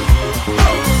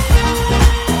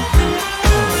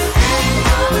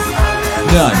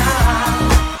 Done.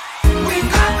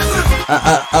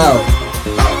 Oh.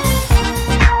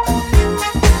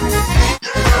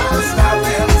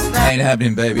 Ain't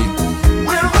happening, baby.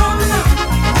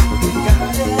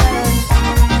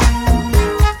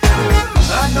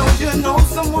 I know you know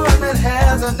someone that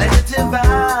has a negative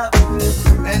vibe,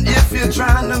 and if you're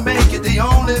trying to make it, they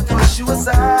only push you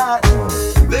aside.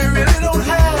 They really don't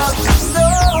have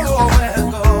nowhere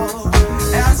to go.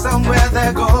 Ask them where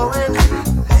they're going,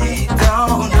 they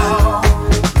don't know.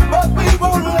 But we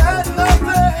won't let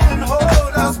nothing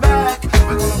hold us back.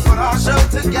 We're gonna put our show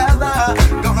together,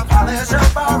 gonna polish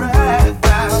up our act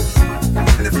now.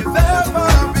 And if you've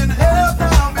ever been held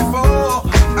down before,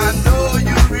 I know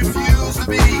you refuse to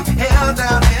be held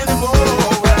down anymore.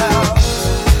 Well,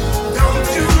 don't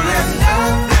you let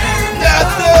nothing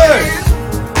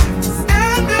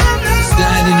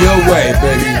Stand in your way,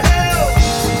 baby.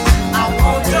 I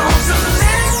want you to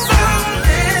listen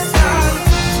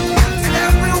to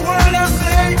every word I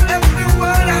say, every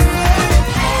word I say.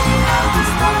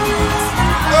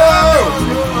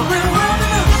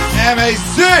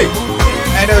 MAC!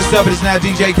 Ain't no stopping us now.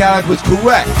 DJ Khaled was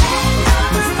correct.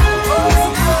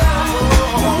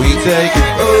 We take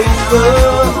it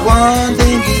over one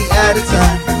thingy at a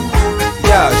time.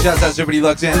 Yo, shouts out to everybody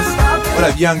locked in. What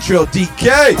up, Young Trill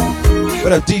DK?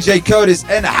 What up, DJ Codis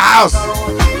in the house?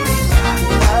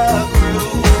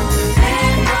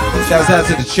 Shouts out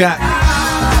to the chat.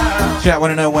 Chat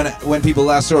want to know when people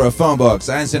last saw a phone box.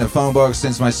 I ain't seen a phone box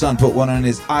since my son put one on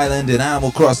his island in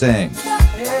Animal Crossing.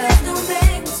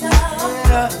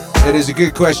 It is a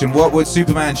good question. What would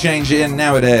Superman change it in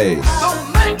nowadays?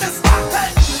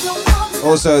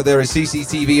 Also, there is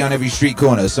CCTV on every street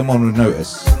corner. Someone would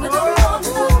notice.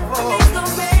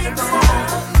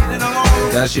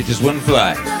 That shit just wouldn't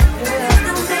fly.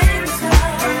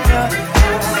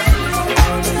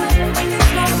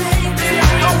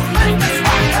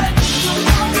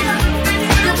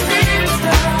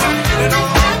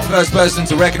 First person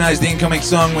to recognize the incoming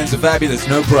song wins a fabulous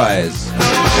no prize.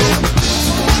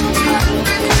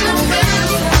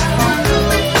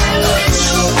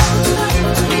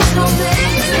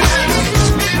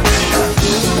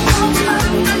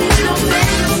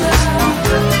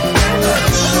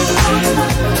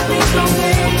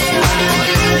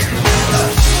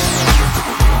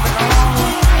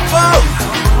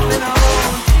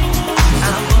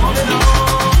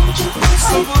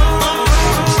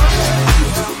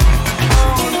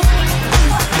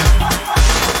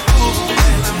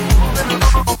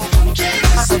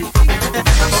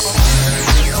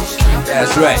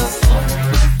 That's right.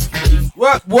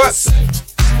 What?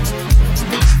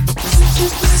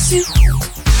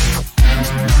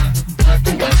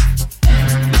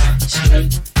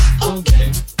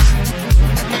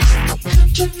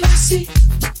 Controversy.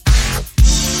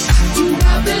 Do I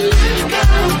believe in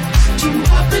God? Do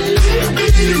I believe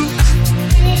in you?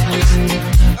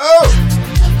 Oh!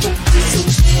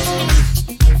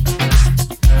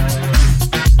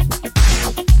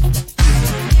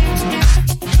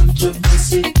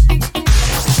 Controversy.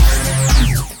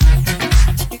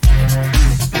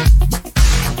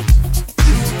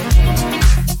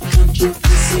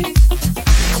 Controversy.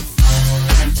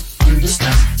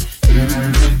 Understand.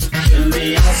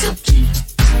 Curiosity.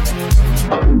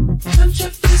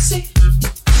 Controversy.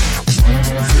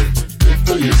 Was it good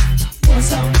for you? Was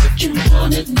I what you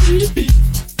wanted me to be?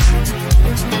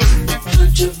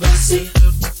 Controversy.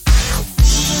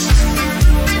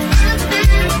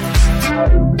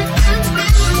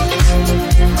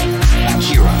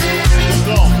 Akira.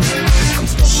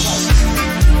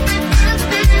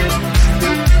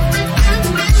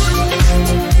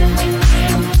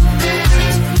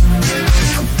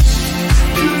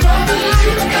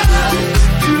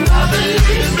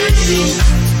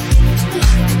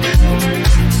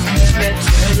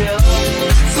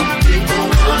 Some people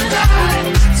wanna die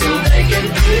so they can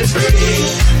be free.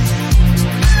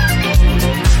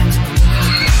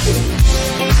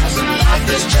 So life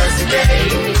is just a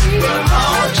game, we're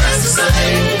all just the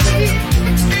same.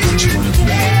 What you wanna do?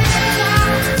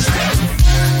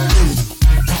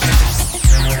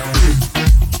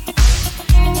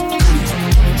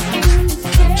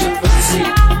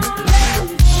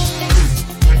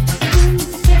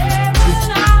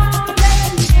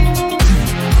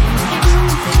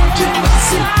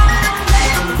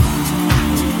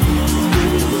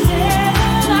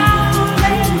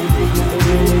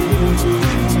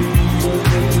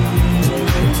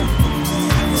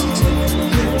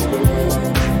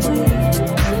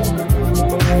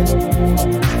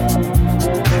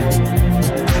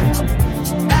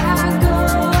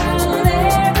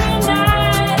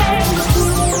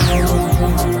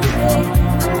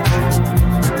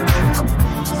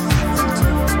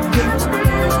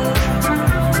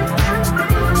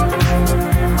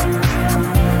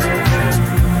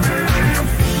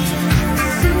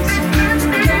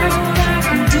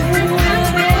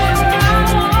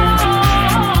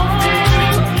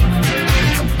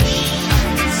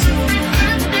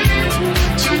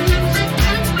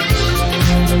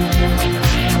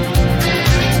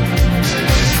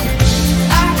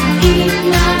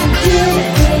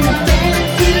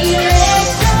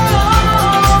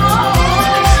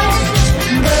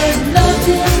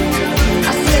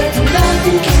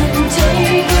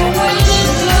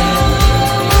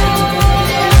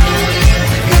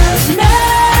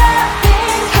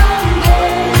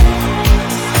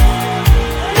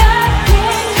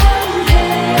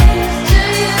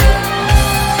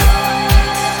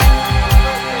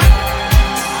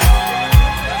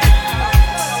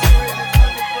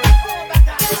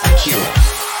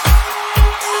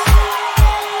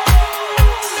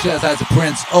 Shout out to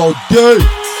Prince all day.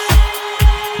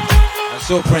 I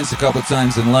saw Prince a couple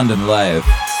times in London live.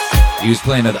 He was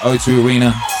playing at the O2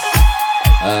 Arena.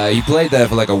 He played there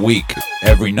for like a week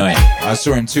every night. I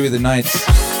saw him 2 of the nights.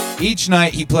 Each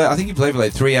night he played, I think he played for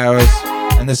like 3 hours,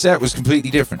 and the set was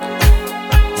completely different.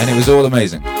 And it was all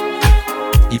amazing.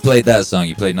 He played that song,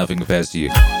 he played Nothing Compares to You.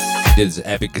 He did his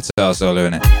epic guitar solo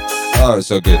in it. Oh, it was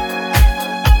so good.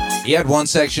 He had one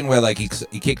section where like he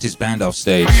kicked his band off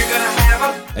stage.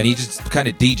 And he just kind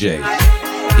of DJ.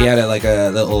 He had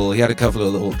he had a couple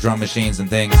of little drum machines and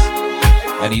things,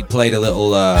 and he played a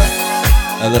little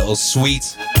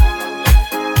suite.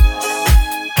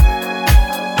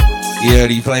 Yeah,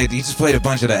 he just played a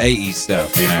bunch of the 80s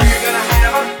stuff, you know,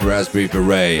 Raspberry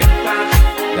Beret,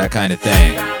 that kind of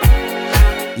thing.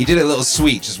 He did a little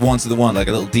suite, just one to the one, like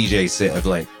a little DJ set of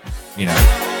like, you know,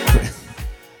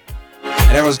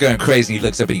 and everyone's going crazy. And he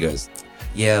looks up and he goes,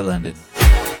 "Yeah, London,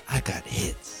 I got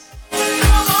hits."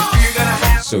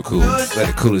 So cool. It's like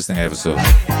the coolest thing I ever saw.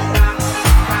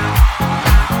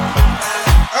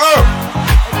 Oh!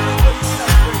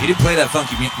 He did play that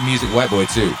funky music, White Boy,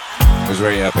 too. It was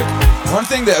very epic. One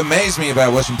thing that amazed me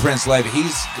about watching Prince live,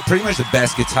 he's pretty much the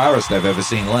best guitarist I've ever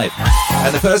seen live.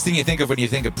 And the first thing you think of when you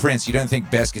think of Prince, you don't think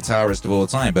best guitarist of all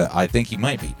time, but I think he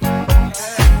might be.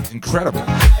 Incredible.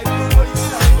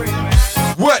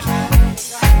 What?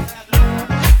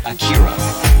 Akira.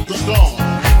 Let's go.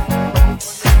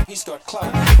 He start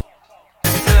clowning.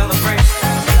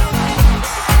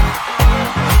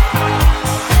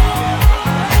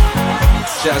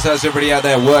 Shouts out to everybody out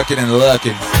there working and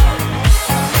lurking.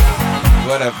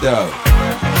 What up, though?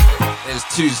 It's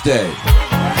Tuesday.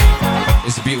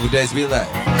 It's a beautiful day to be alive.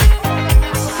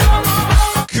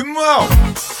 Come on!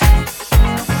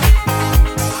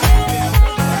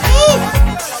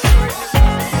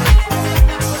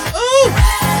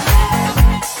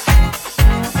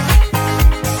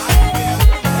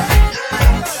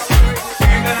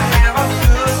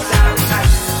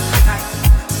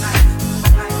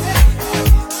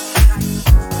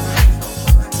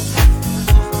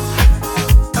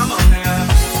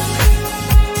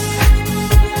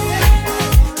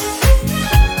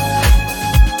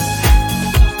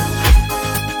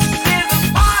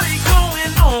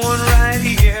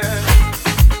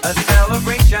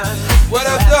 What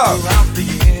up, dog?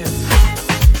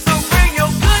 So bring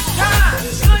your good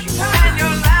times and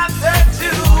your laughter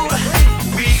too.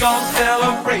 We gon'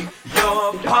 celebrate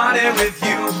your party with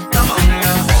you. Come on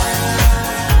now.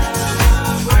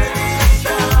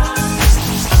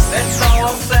 Let's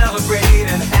all celebrate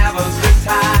and have a good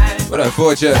time. What up,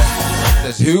 Fortune?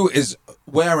 Says, who is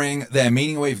wearing their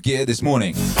Meaningwave gear this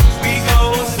morning? We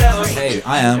gon' celebrate. Hey,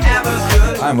 I am. Have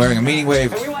a good I'm wearing a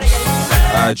Meaningwave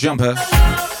jumper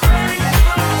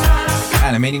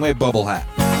and a Meaningwave bubble hat.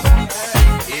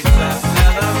 It's a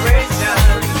celebration.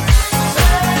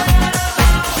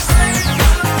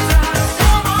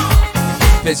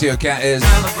 Pitsio Cat is.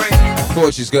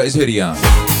 Fortune's got his hoodie on.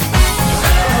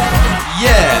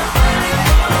 Yeah!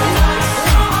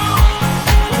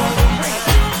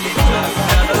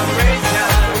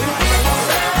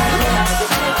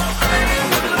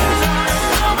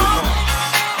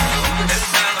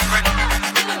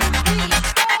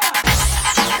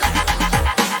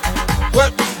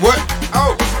 What?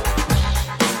 Oh!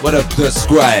 What up, the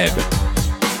scribe?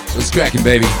 What's cracking,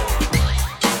 baby?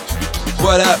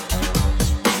 What up?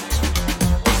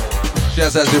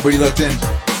 Shouts out to everybody looked in.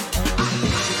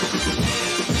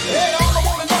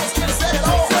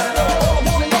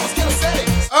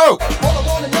 Oh!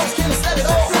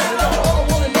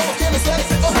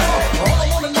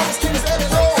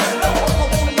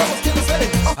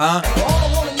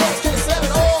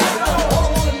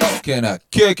 Can I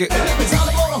kick it?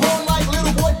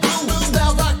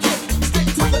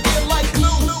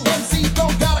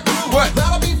 What?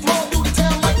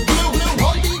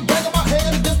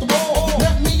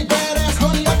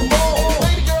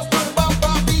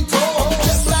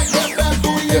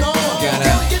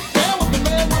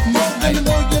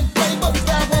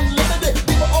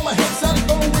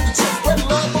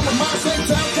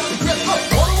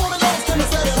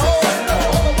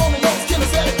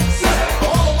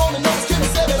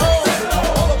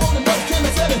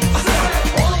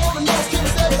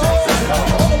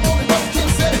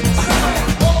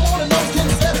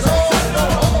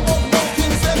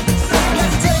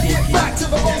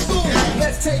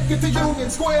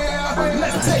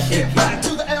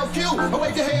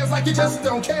 You just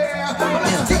don't care.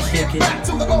 Let's take it back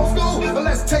to the old school.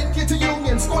 Let's take it to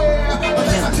Union Square.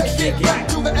 Let's take it back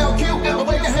to the LQ.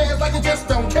 Wave your hands like you just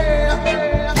don't care.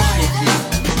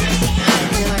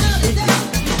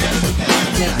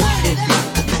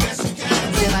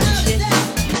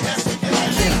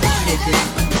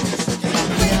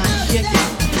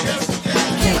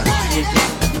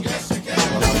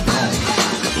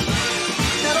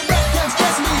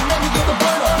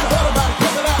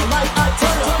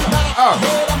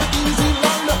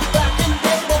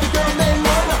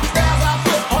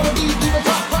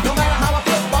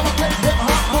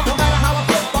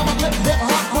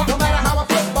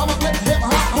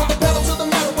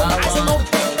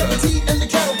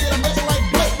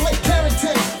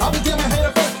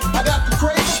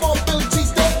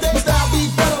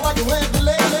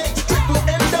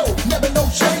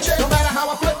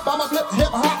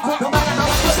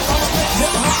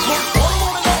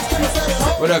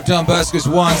 What up, Tom Buskers?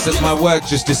 One says my work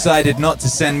just decided not to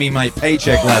send me my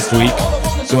paycheck last week,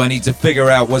 so I need to figure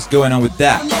out what's going on with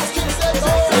that.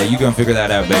 Yeah, you gonna figure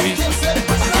that out, baby.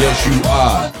 Yes, you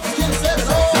are.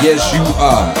 Yes, you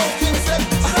are.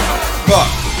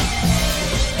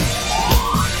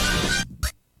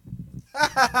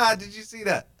 Fuck. Did you see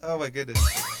that? Oh my goodness.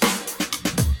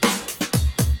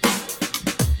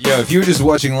 Yo, if you were just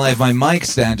watching live, my mic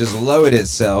stand just lowered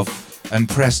itself and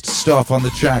pressed stop on the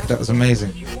track. That was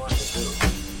amazing.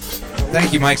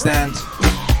 Thank you, mic stand.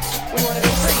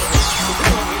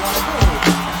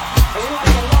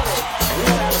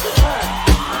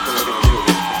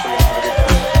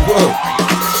 Whoa.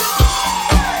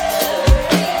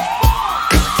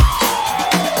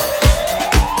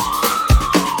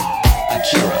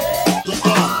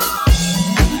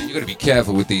 You gotta be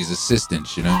careful with these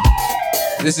assistants, you know?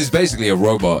 This is basically a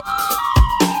robot.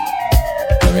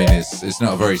 I mean, it's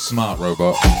not a very smart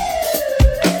robot,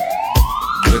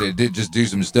 but it did just do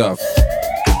some stuff.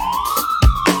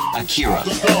 Akira.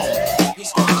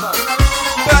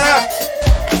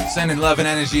 Sending love and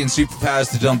energy and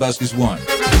superpowers to Don Buskers 1.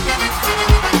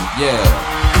 Yeah.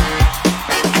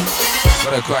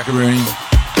 What up, Quackaroony?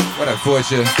 What up,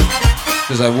 Fortune?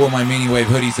 Because I wore my Meaningwave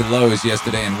hoodies to Lowe's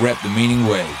yesterday and repped the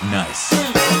Meaningwave. Nice.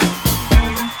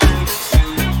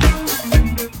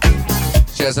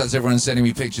 Shouts out to everyone sending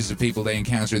me pictures of people they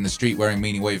encounter in the street wearing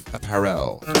Meaningwave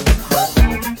apparel.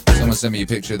 Someone sent me a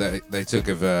picture that they took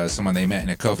of someone they met in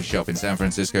a coffee shop in San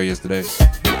Francisco yesterday.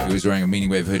 He was wearing a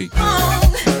Meaningwave hoodie.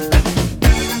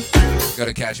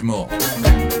 Gotta catch them all.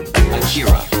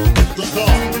 Akira.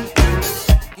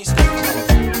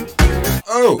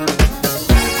 Oh!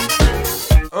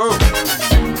 Oh!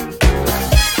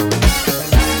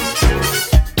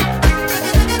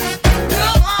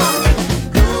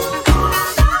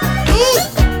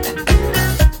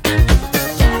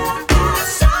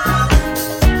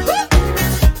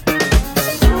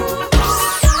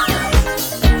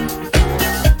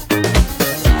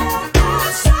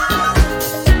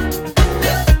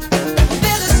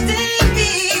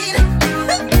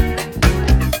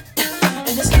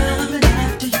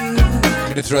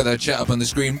 Throw that chat up on the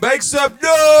screen. Make some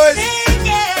noise!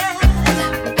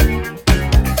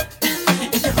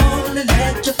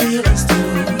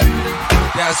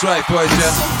 That's right, boys.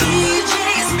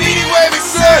 Meaningwave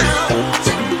is good!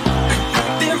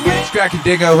 Scracking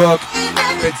Dingo Hook.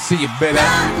 Good to see you, baby.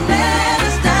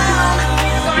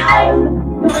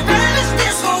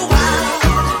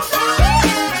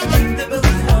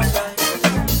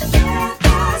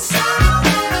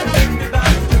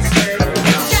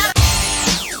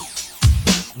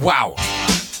 Wow.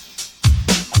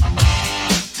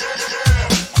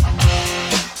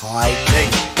 Alright, Nick.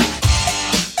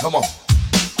 Come on.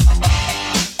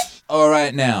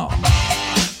 Alright now.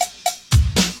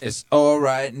 It's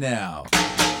alright now.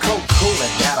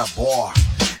 Coolin' at a bar,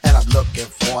 and I'm looking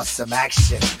for some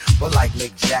action. But like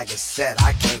Mick Jagger said,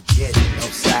 I can't get no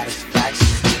satisfaction.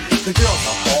 The girls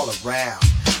are all around,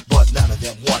 but none of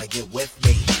them wanna get with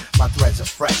me. My threads are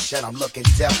fresh and I'm looking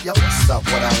deaf. Yo, what's up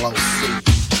with LOC?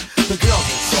 The girls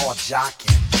is all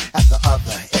jocking at the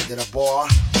other end of the bar,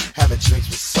 having drinks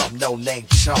with some no-name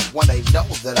chump when they know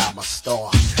that I'm a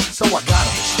star. So I got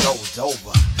them strolled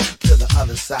over to the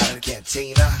other side of the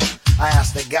cantina. I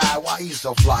asked the guy, why you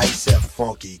so fly? He said,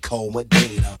 Funky Cole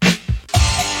Medina.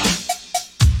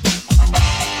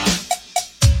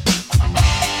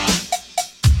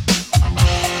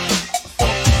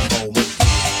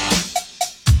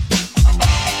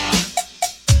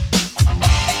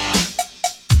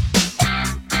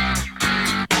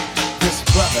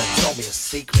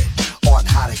 Secret on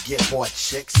how to get more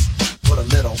chicks. Put a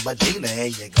little Medina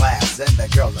in your glass and the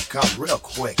girl will come real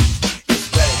quick. It's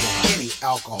better than any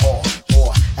alcohol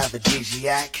or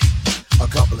aphrodisiac. A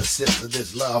couple of sips of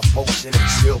this love potion and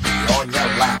she'll be on your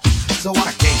lap. So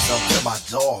I gave some to my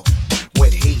dog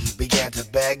when he began to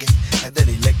beg. And then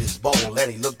he licked his bowl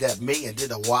and he looked at me and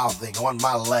did a wild thing on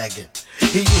my leg.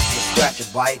 He used to scratch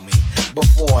and bite me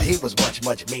before he was much,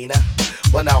 much meaner.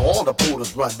 But now all the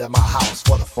poodles run to my house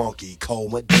for the Funky Cole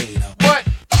Medina. What?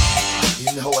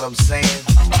 You know what I'm saying?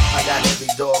 I got every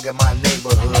dog in my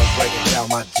neighborhood breaking down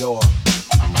my door.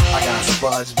 I got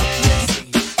Spuds,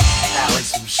 McKenzie,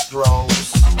 Alex, and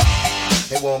Strohs.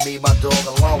 They won't leave my dog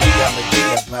alone. We got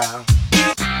Medina, pal.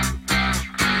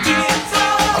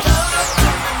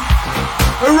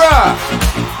 Hurrah!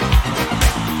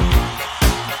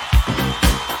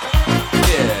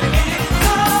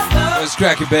 What's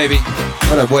cracking, baby?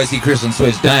 What up, boys? Chris on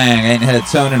Switch. Dang, ain't had a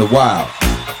tone in a while.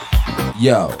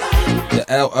 Yo, the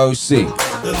LOC.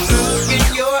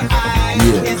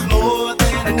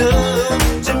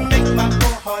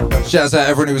 Yeah. Shouts out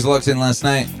everyone who was locked in last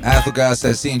night. Athelgar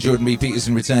says seeing Jordan B.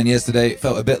 Peterson return yesterday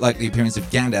felt a bit like the appearance of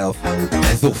Gandalf.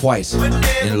 I thought twice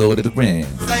in Lord of the Rings.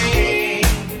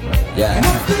 Yeah.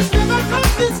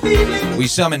 We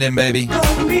summoned him, baby.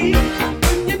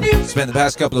 Spent the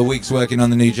past couple of weeks working on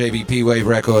the new JVP Wave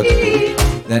record.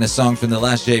 Then a song from the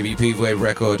last JVP Wave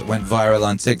record went viral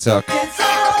on TikTok.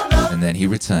 And then he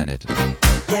returned.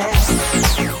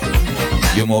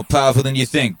 You're more powerful than you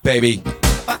think, baby.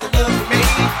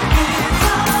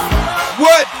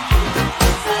 What?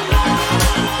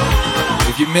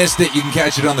 If you missed it, you can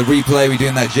catch it on the replay. We're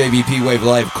doing that JVP Wave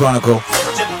Live Chronicle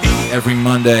every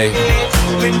Monday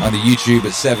on the YouTube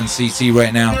at 7 CT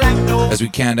right now as we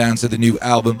count down to the new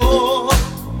album.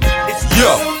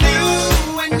 Yo!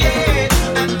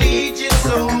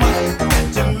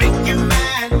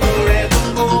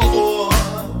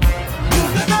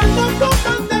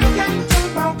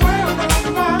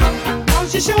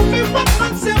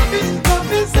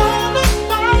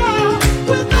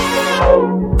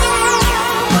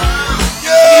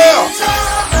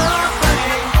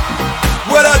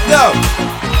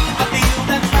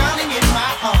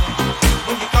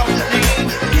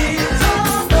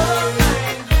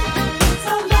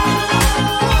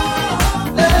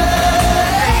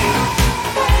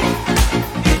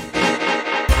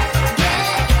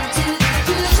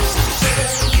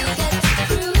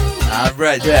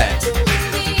 right there.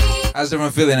 How's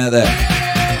everyone feeling out there?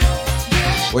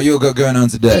 What you got going on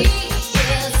today?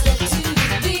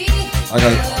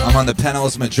 I'm on the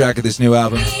penultimate track of this new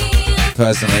album,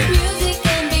 personally.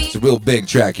 It's a real big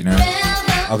track, you know.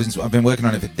 I've been working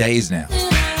on it for days now.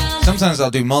 Sometimes I'll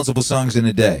do multiple songs in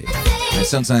a day, and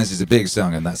sometimes it's a big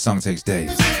song and that song takes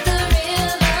days.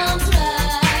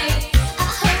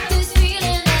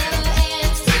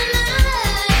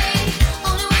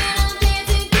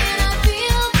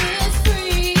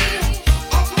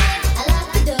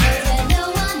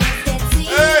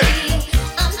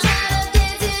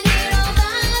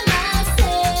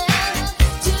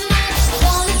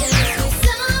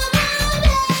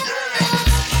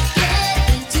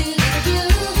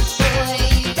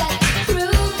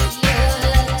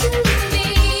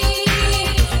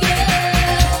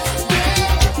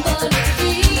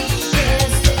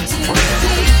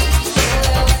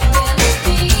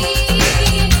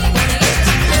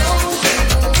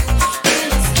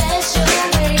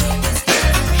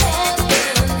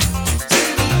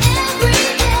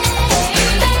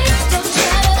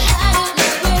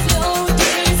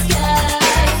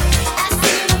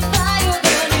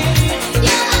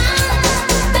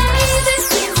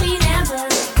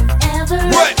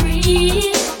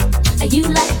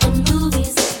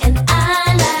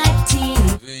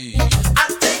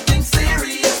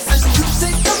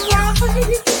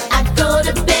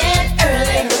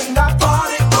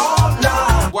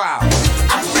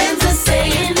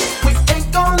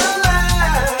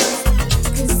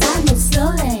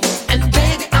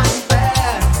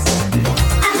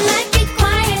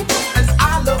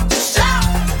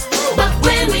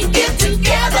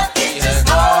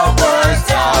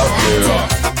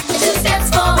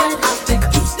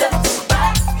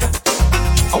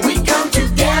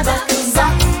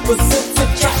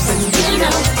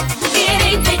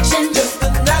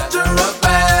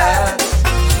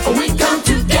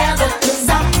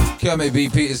 B.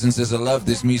 Peterson says, I loved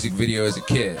this music video as a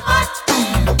kid.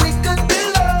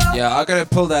 Yeah, I gotta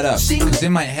pull that up, because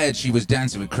in my head she was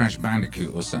dancing with Crash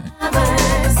Bandicoot or something.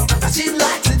 She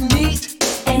likes it neat,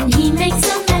 and he makes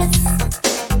a mess.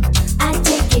 I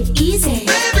take it easy.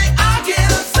 Baby, I get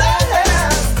upset.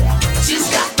 She's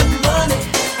got the money,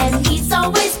 and he's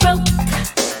always broke.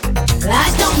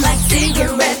 I don't like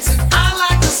cigarettes. I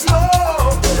like to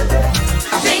smoke.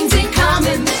 Things in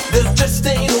common, there just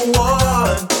ain't a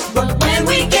one. But when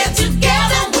we get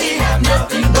together, we have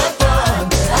nothing but fun.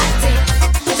 I take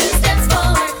 2 steps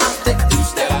forward, I take 2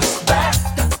 steps back.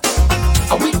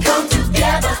 We come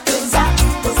together, 'cause I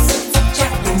was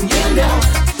subtracting, you know.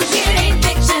 It ain't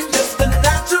fiction, just the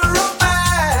natural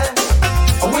man.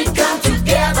 We come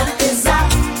together, 'cause I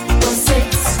was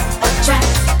subtract.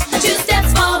 2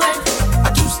 steps forward,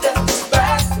 2 steps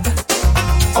back.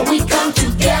 We come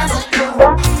together, 'cause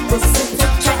I was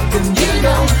subtracting, you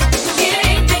know.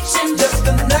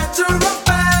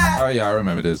 Oh yeah, I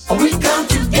remember this. We come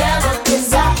together, 'cause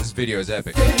this video is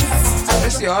epic.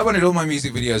 Basically, I wanted all my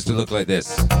music videos to look like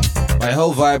this. My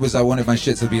whole vibe was I wanted my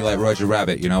shit to be like Roger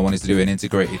Rabbit, you know, I wanted to do an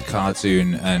integrated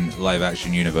cartoon and live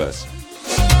action universe.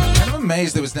 I'm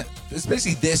amazed there's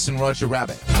basically this and Roger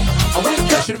Rabbit.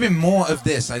 There should have been more of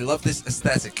this. I love this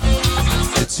aesthetic.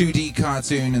 The 2D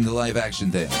cartoon and the live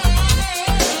action thing.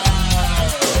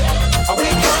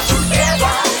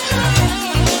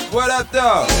 What up,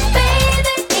 though?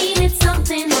 Baby, ain't it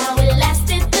something how it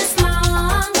lasted this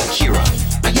long? Akira.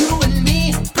 You and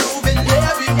me proving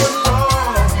everyone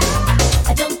wrong.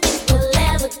 I don't think we'll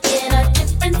ever get our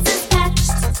differences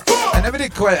patched. I never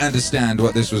did quite understand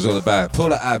what this was all about.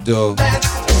 Paula Abdul.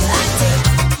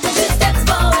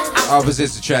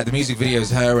 Opposites attract. The music video is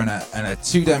her and a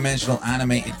 2-dimensional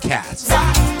animated cat.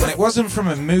 And it wasn't from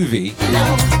a movie.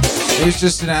 It was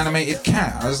just an animated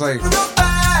cat. I was like,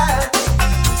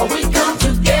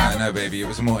 I know, baby. It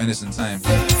was a more innocent time.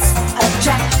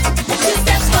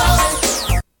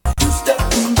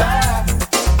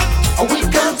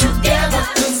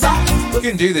 You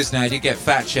can do this now. You get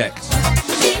fact checked.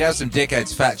 You have some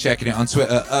dickheads fact checking it on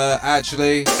Twitter.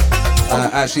 Actually,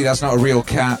 that's not a real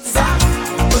cat.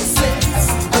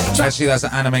 Actually, that's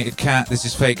an animated cat. This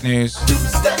is fake news.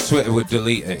 Twitter would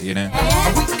delete it, you know.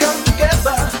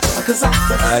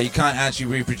 You can't actually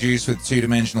reproduce with a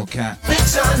 2-dimensional cat.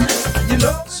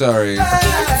 Sorry.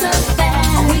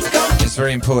 It's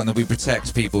very important that we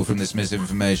protect people from this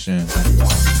misinformation.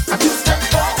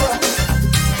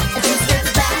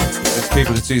 These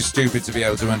people are too stupid to be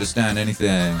able to understand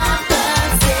anything.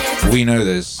 We know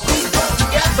this.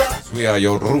 We are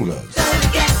your rulers.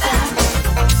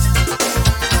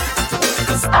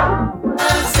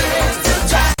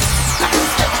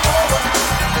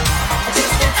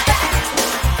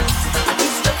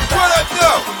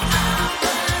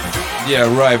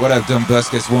 Yeah, right. What I've done,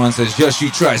 Buscus One says, just you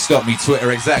try, stop me,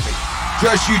 Twitter. Exactly.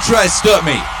 Just you try, stop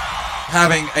me.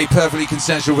 Having a perfectly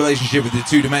consensual relationship with a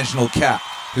two-dimensional cat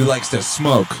who likes to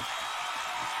smoke.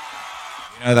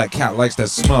 You know that cat likes to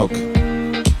smoke.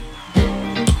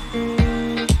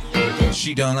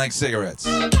 She don't like cigarettes.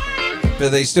 But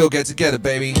they still get together,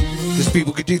 baby. Because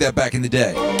people could do that back in the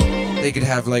day. They could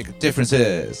have, like,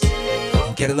 differences.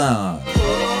 And get along.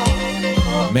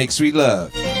 Make sweet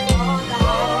love.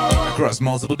 Across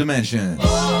multiple dimensions.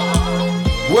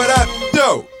 What up,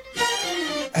 dope?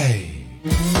 Hey.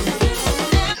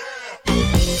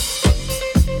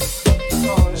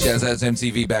 Shouts out to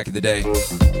MTV back in the day.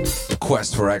 The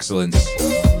quest for excellence.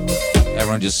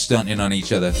 Everyone just stunting on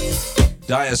each other.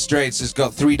 Dire Straits has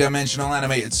got three-dimensional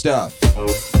animated stuff.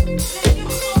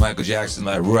 Michael Jackson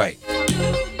like, right.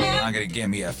 I'm gonna give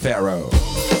me a pharaoh.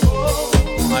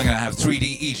 I'm gonna have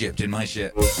 3D Egypt in my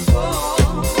shit.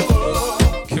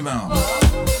 Come on.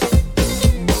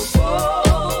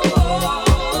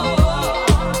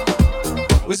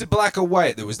 Was it Black or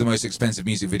White that was the most expensive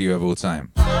music video of all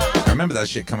time? I remember that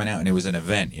shit coming out and it was an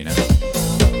event, you know?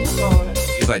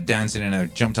 He's like dancing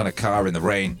in jumped on a car in the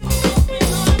rain.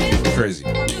 Crazy.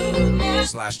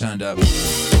 Slash turned up.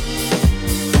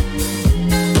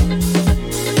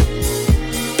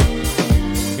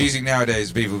 Music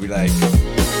nowadays, people be like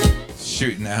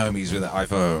shooting their homies with an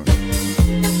iPhone.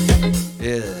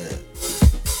 Yeah.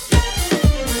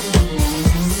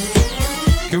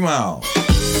 Come on.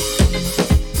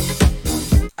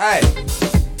 Hey.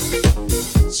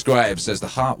 Scribe says the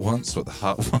heart wants what the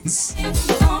heart wants.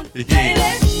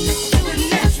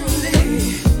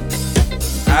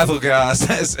 Applegar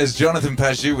says, as Jonathan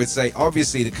Pashut would say,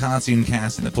 obviously the cartoon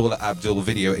cast in the Paula Abdul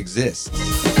video exists.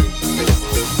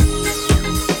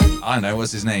 I don't know,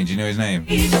 what's his name? Do you know his name?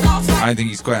 I think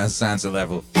he's quite on Sansa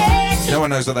level. No one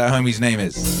knows what that homie's name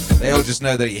is. They all just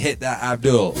know that he hit that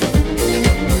Abdul.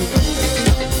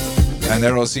 And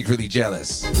they're all secretly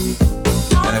jealous.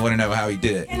 And they want to know how he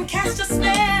did it.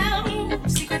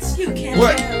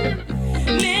 What?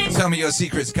 Tell me your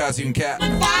secrets, cartoon cat.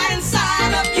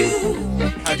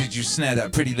 How did you snare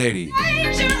that pretty lady?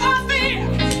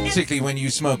 Particularly when you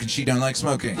smoke and she don't like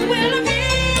smoking.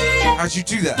 How'd you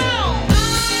do that?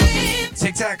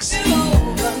 Tic Tacs.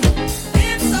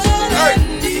 Hey.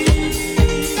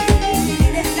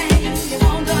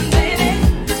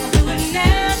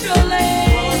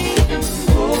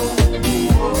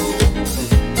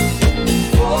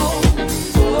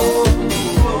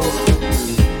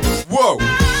 Whoa.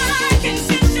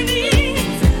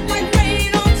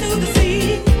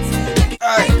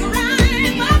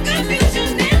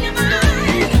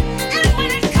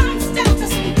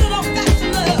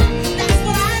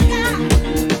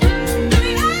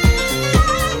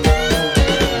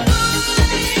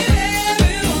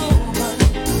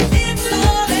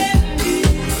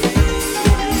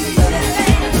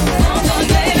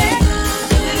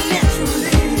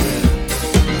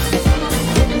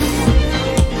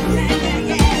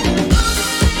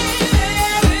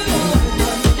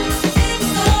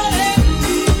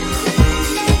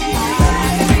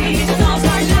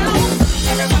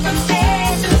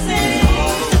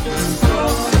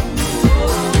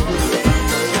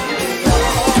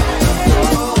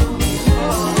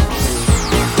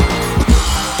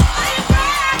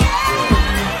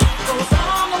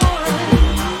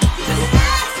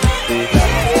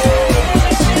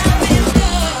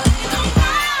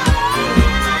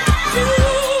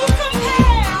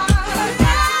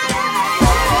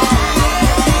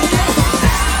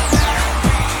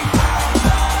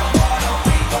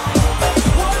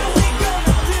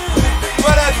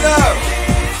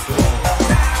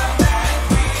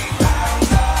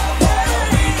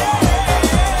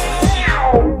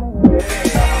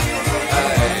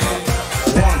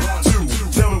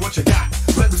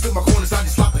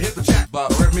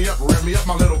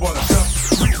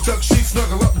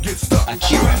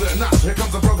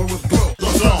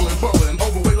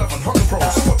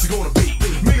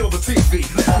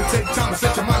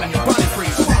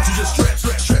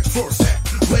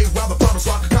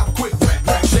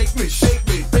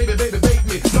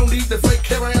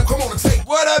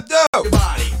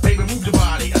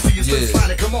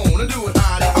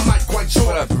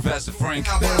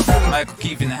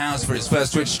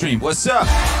 First Twitch stream. What's up?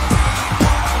 What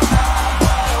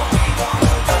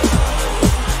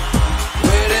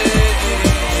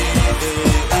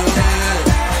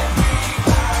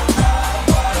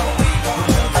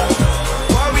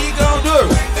we gonna do?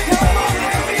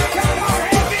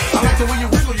 I like the way you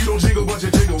wiggle, you don't jiggle, but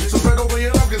you jiggle. So spread over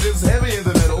your love, cause it's heavy in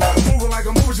the middle. Moving like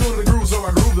a mover, she wanted to groove, so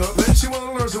I grooved up. Then she wanted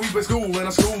to learn, so we play school, and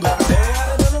I schooled up.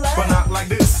 But now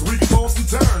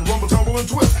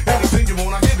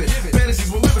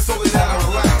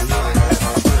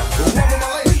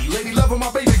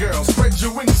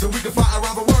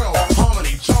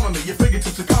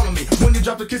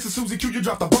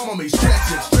come on me,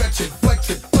 stretch it, flex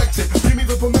it. Give me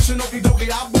the permission, okie dokie,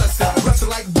 I bless it. Bless it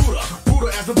like Buddha,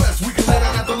 Buddha as the best. We can lay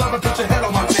down at the love and put your head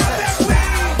on my chest.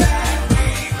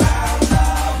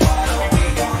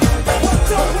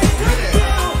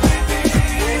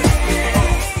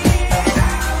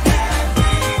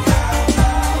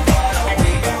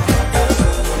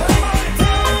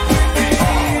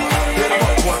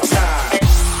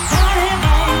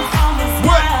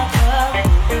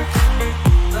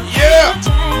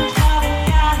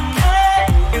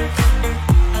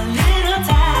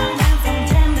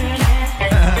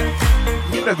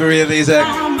 Delivery of these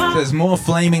says more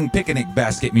flaming picnic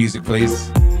basket music, please.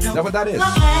 Is that what that is?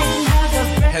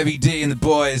 Heavy D and the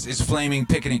boys is flaming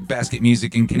picnic basket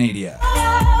music in Canada.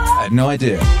 I had no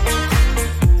idea.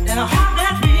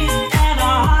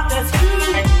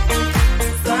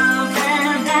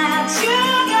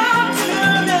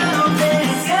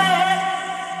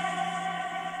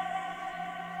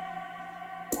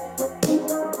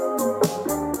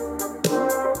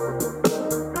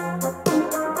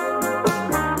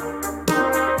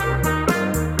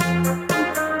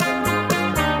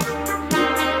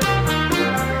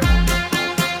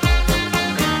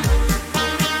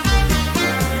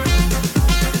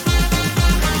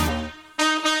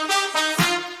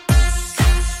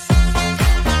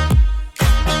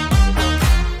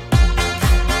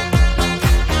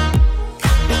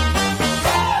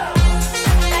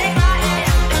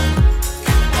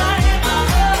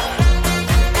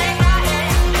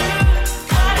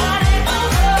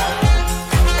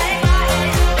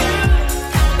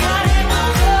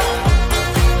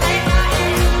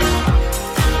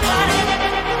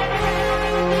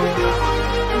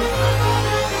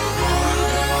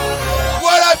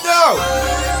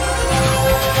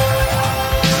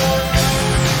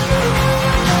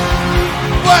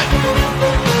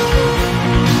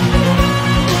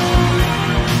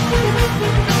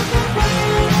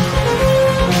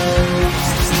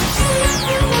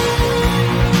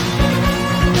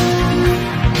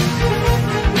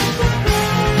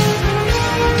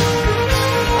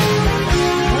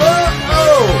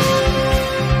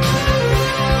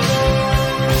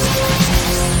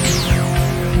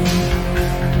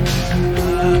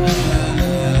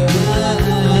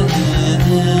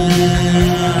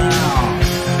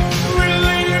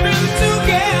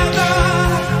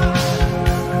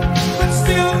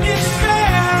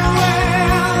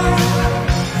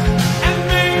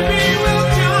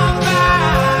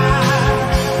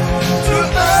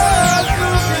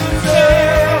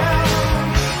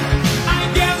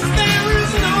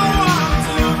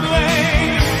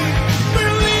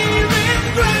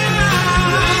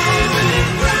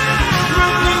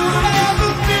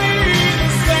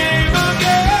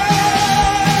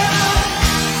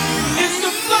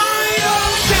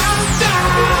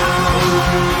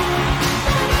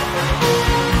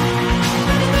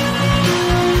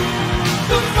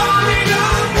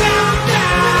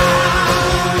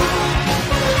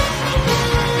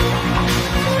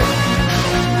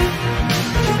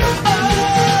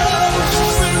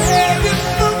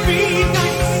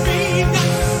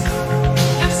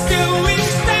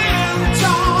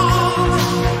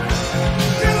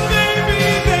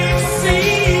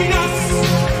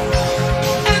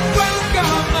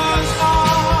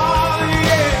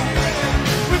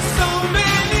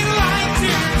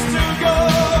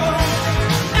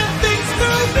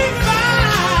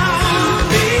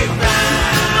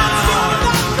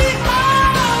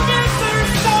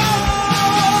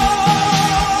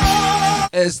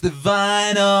 It's the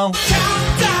vinyl.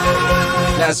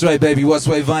 That's right, baby. What's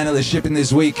Way Vinyl is shipping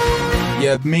this week.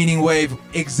 Yeah, Meaningwave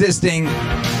existing.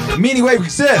 Meaningwave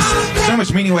exists. So much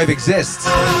Meaningwave exists.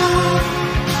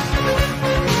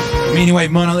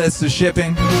 Meaningwave monoliths are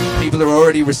shipping. People are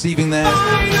already receiving theirs.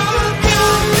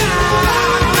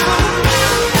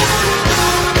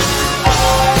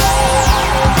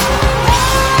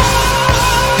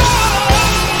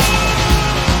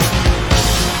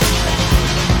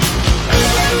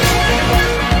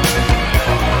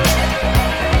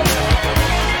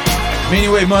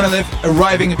 Meaningwave monolith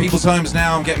arriving at people's homes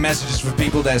now. I'm getting messages from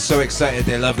people. They're so excited.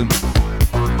 They love them.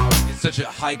 It's such a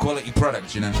high quality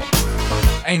product, you know.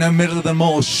 Ain't no middle of the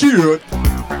mall shit.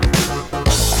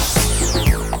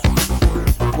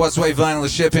 What's Way Vinyl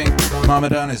is shipping. Mama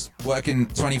Don is working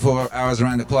 24 hours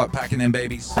around the clock packing them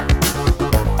babies.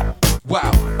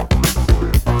 Wow.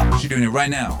 She's doing it right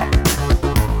now.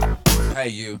 Hey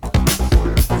you.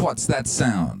 What's that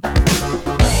sound?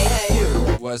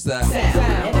 What's that?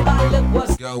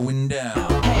 What's going down?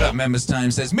 What up, Members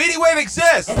Time says Meaningwave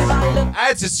exists! I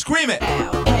had to scream it!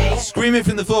 Scream it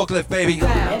from the forklift, baby!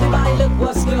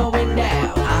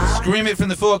 Scream it from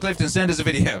the forklift and send us a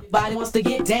video. Everybody wants to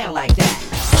get down like that.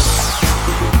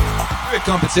 Do a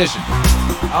competition.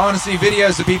 I want to see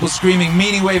videos of people screaming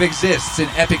Meaningwave exists in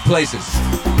epic places.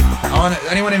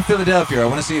 Anyone in Philadelphia, I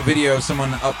want to see a video of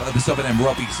someone up at the top of them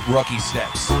rocky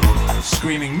steps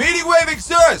screaming Meaningwave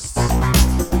exists!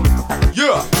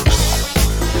 Yeah!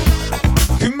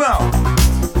 Come on!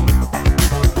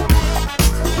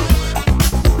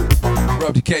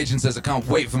 Rob the Cajun says, I can't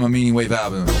wait for my Meaningwave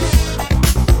album.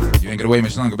 You ain't gonna wait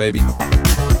much longer, baby.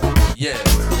 Yeah.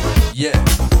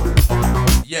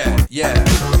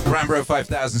 Rambro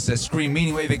 5000 says, Scream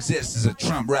Meaningwave exists as a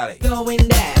Trump rally. Going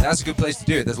down. That's a good place to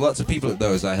do it. There's lots of people at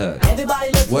those, I heard. Everybody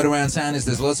look. Word around town is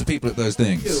there's lots of people at those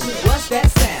things. What's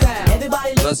that sound?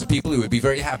 Everybody look. Lots of people who would be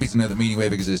very happy to know that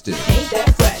Meaningwave existed. Ain't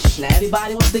that fresh? Now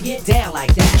everybody wants to get down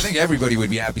like that. I think everybody would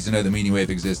be happy to know that Meaningwave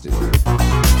existed.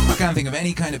 I can't think of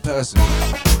any kind of person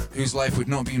whose life would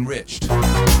not be enriched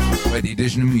by the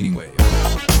addition of Meaningwave.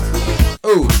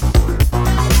 Oh!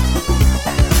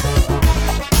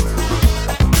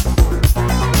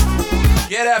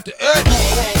 Get after it!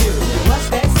 What's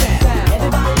that sound?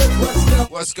 Everybody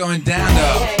look What's going down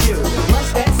though?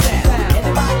 What's that sound?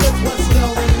 Everybody look what's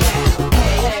going down.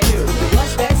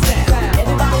 What's that sound?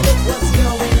 Everybody look what's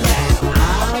going down.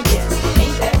 Ah yes,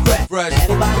 ain't that fresh?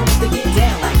 Everybody wants to get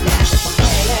down like that.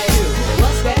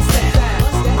 What's that sound?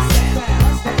 What's that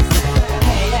sound?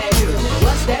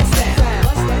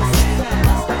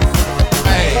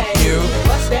 Hey you!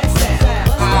 What's that sound?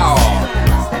 Ow!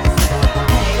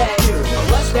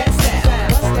 What's that sound?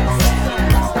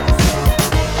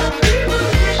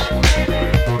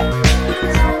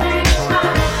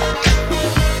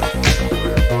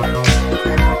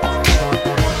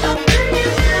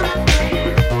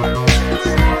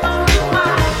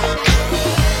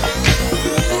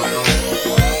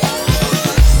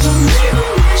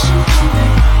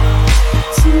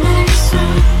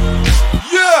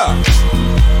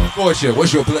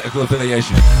 What's your political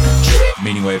affiliation?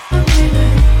 Meaningwave.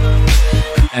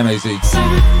 MAZ.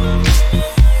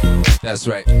 That's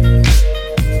right.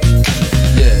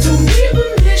 Yeah.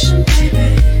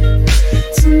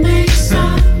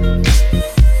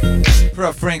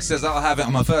 Prof Frank says I'll have it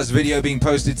on my first video being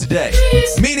posted today.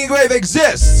 Meaningwave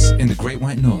exists in the Great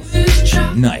White North.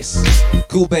 Nice.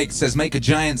 Cool Baked says make a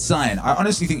giant sign. I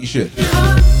honestly think you should.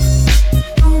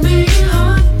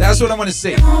 That's what I want to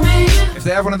see. If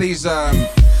they have one of these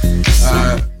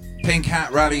pink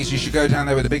hat rallies, you should go down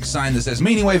there with a big sign that says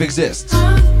Meaningwave exists.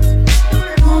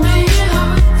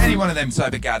 Any one of them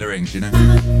type of gatherings, you know.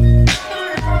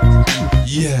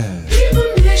 Yeah.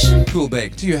 Cool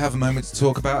Bake, do you have a moment to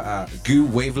talk about Goo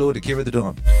Wavelord Akira the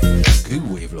Don? Goo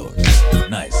Wavelord.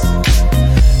 Nice.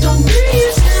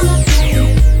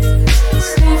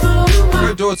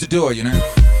 Go door to door, you know.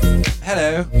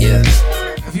 Hello. Yeah.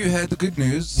 Have you heard the good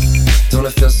news? Don't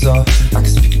it feel so? I can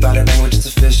speak about a language, it's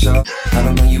official. I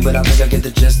don't know you, but I think I get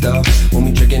the gist though. When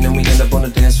we drinking and we end up on the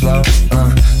dance floor.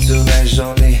 Tonight,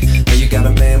 Jolie. Now you got a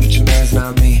man, but your man's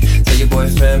not me. Tell your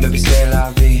boyfriend, baby, stay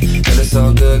la vie. Girl, it's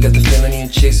all good, got the feeling in your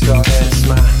cheeks, go ahead and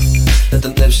smile. Let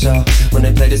them lips show. When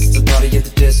they play this, it's a party at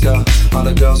the disco. All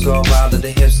the girls go wild, let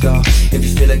the hips go. If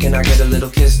you feel it, can I get a little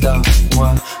kiss though?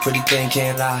 One pretty thing,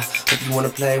 can't lie. If you wanna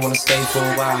play, wanna stay for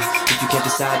a while. If you can't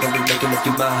decide, don't be making up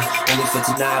your mind. Only for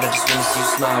tonight, I just wanna see you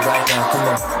smile right now, come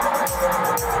on.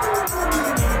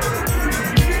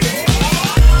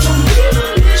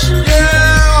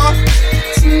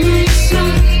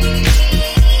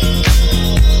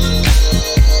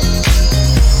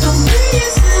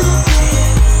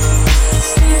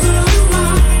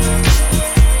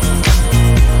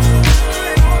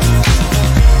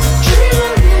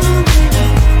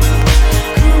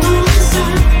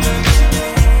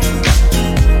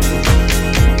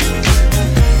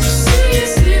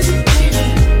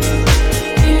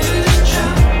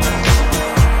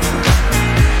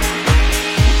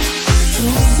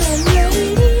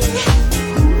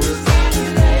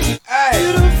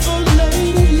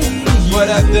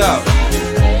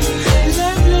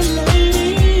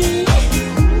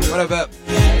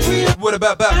 What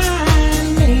about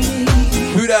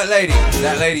who that lady?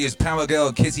 That lady is Power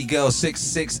Girl Kitty Girl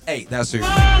 668. That's who.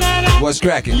 What's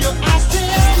cracking?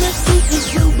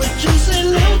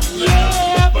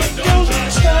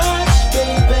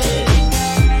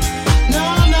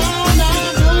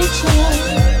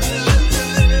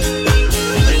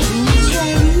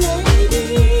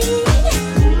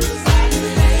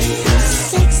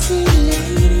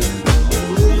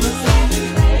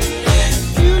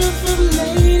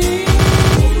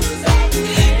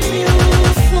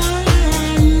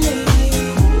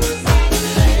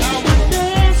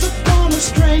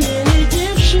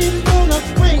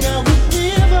 Bring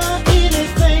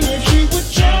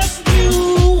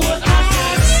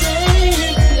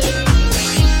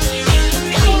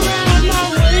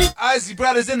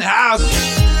Fellas in the house.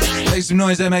 Make some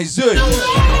noise, MA Zoo.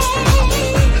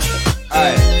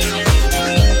 Alright.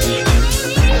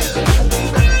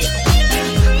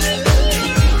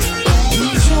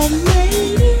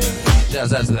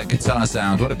 Shouts out to that guitar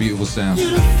sound. What a beautiful sound.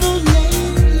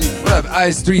 What up,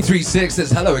 Ice336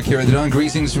 says hello, Akira the Don.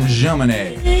 Greetings from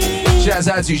Germany. Shouts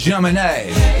out to Germany.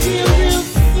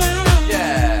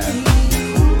 Yeah.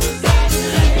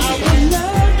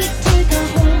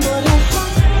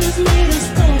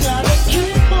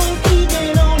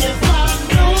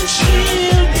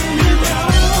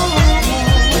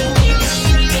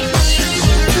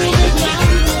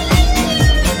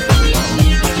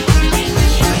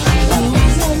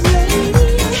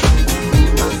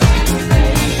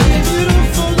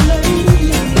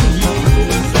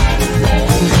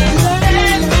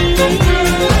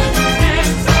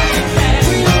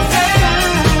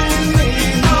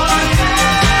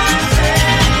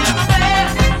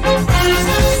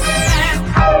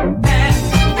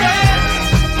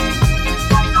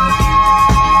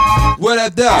 What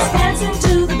up, dog? Dancing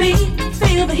to the beat,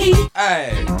 feel the heat.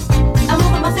 Hey. I'm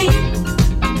moving my feet.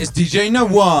 It's DJ No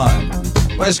One.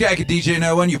 Where's Gag DJ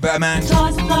No One? You Batman?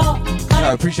 Towards the floor.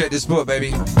 I appreciate this sport,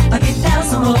 baby. I get down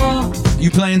some more.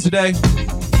 You playing today?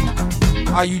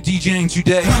 Are you DJing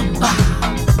today?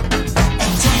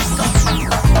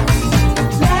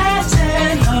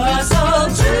 Latin hustle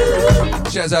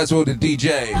too. Shouts out to all the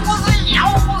DJs.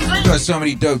 Got so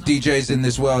many dope DJs in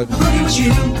this world.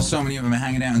 So many of them are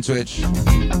hanging out on Twitch.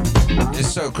 It's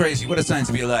so crazy. What a time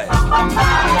to be alive.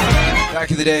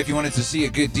 Back in the day, if you wanted to see a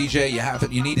good DJ,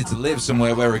 you needed to live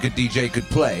somewhere where a good DJ could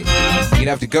play. You'd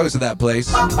have to go to that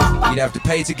place. You'd have to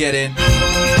pay to get in.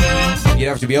 You'd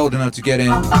have to be old enough to get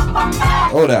in.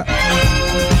 All that.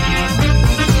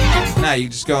 Now you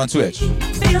just go on Twitch.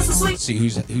 See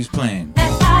who's playing.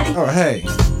 Oh, hey.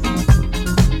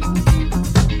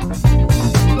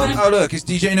 Oh, look, it's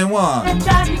DJ No One. I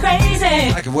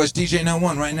can watch DJ No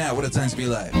One right now. What a time to be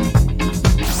alive.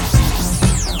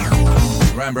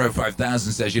 Rambo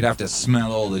 5000 says you'd have to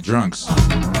smell all the drunks.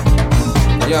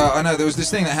 Yeah, I know, there was this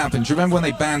thing that happened. Do you remember when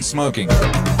they banned smoking?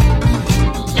 And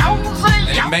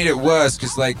it made it worse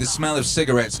because, like, the smell of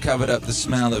cigarettes covered up the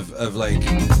smell of like,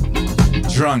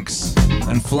 drunks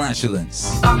and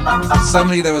flatulence.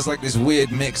 Suddenly there was, like, this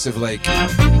weird mix of, like,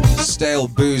 stale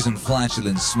booze and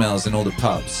flatulence smells in all the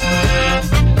pubs.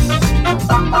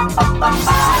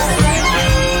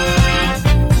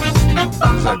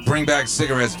 So bring back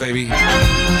cigarettes, baby.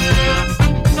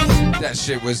 That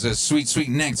shit was a sweet, sweet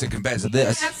nectar compared to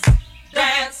this.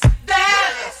 Dance,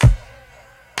 dance.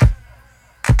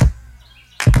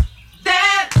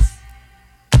 Dance.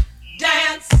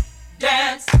 Dance,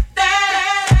 dance,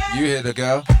 dance. You hear the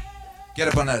girl? Get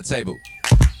up on that table.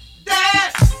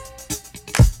 Dance.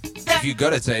 If you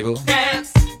got a table,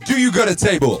 Dance. do you got a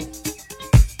table?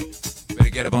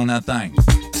 Better get up on that thing.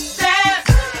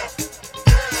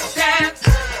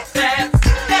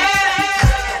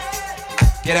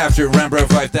 Get after it, Rambo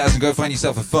 5000. Go find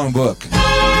yourself a phone book.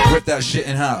 Rip that shit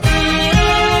in half.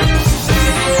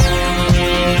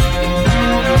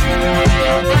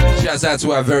 Shouts out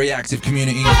to our very active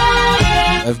community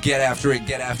of get after it,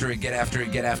 get after it, get after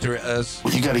it, get after it us.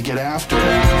 You gotta get after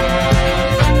it.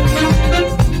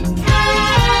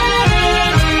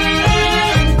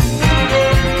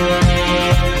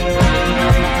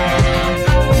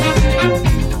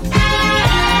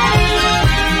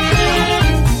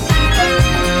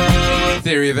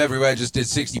 Theory of Everywhere just did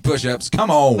 60 push-ups.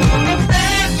 Come on.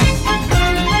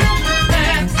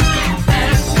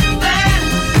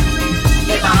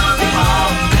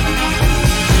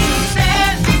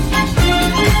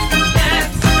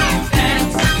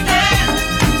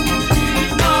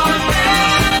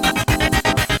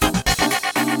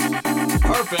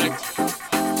 Perfect.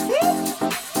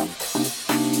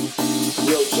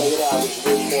 Yo, check it out. It's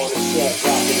Rick on the set.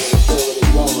 Rockin' in the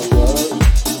facility going, you heard?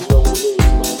 You know what it is, man.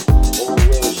 All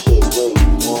real shit, wait,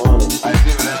 100. I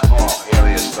give it out all,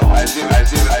 alias the Hawk. I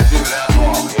give it out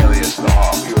all, alias the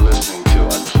Hawk. You're listening to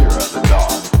Akira the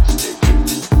Dog.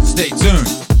 Stay tuned.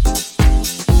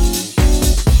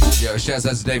 Yo, shouts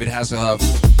out to David Hasselhoff.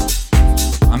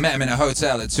 I met him in a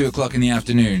hotel at 2 o'clock in the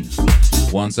afternoon.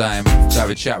 One time to have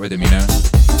a chat with him, you know.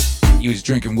 He was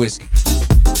drinking whiskey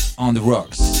on the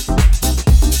rocks.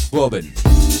 Bourbon,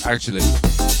 actually.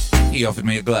 He offered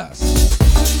me a glass.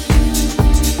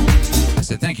 I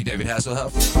said, thank you, David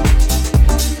Hasselhoff.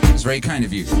 It's very kind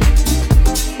of you.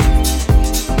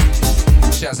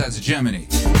 Shouts out to Germany.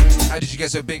 How did you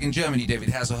get so big in Germany, David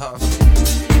Hasselhoff?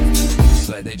 It's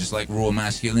like they just like raw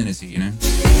masculinity, you know?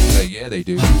 Like, yeah, they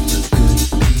do.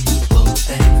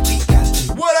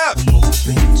 What up?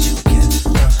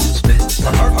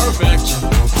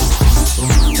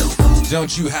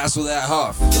 Don't you hassle that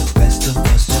Huff.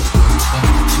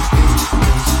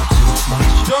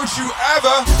 Don't you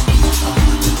ever.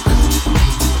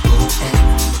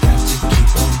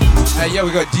 Hey, yo,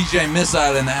 we got DJ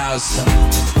Missile in the house.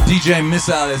 DJ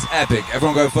Missile is epic.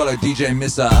 Everyone go follow DJ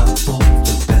Missile.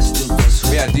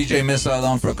 We had DJ Missile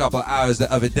on for a couple of hours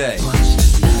the other day.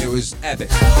 It was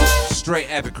epic. Straight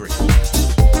epicry.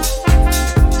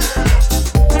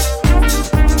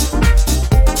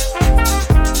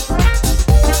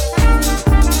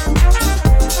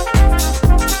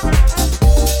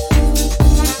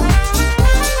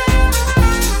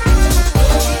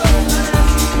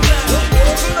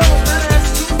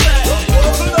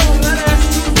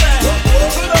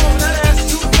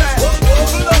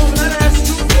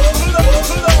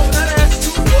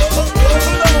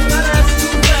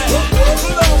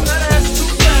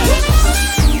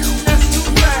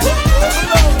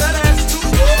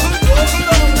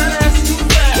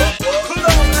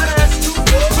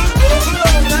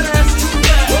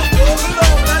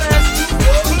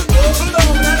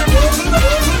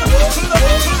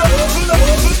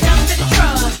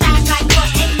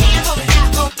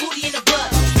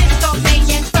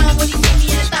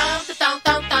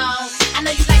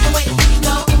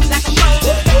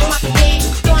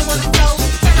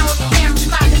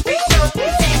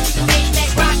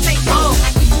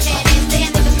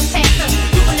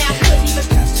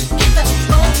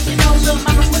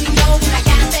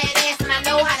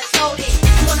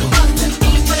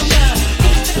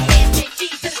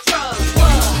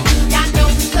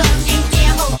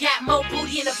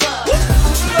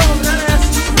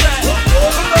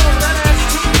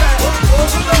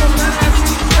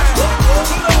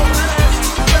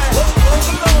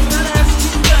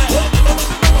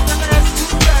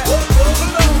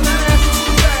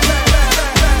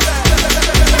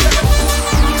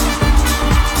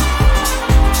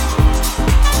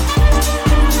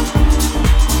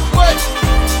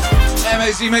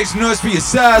 Makes noise for your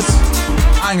sass.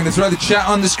 I'm gonna throw the chat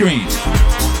on the screen.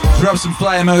 Drop some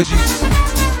fly emojis.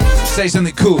 Say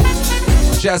something cool.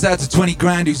 Shouts out to 20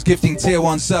 grand who's gifting tier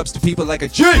 1 subs to people like a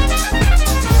G.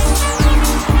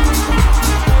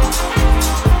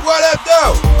 What up,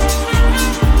 though?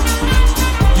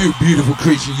 You beautiful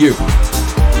creature, you.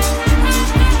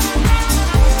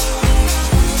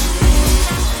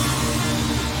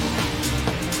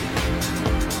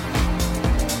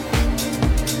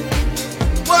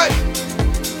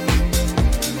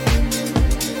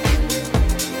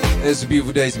 It's a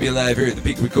beautiful day to be alive here at the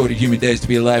peak recorded human days to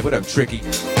be alive. What up, Tricky?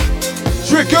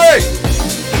 Tricky!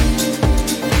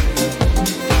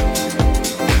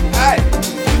 Hi!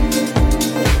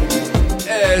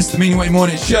 It's the Meaningwave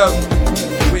Morning Show.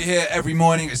 We're here every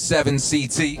morning at 7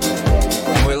 CT.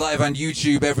 And we're live on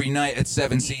YouTube every night at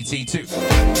 7 CT too.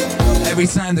 Every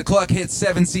time the clock hits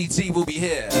 7 CT, we'll be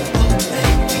here.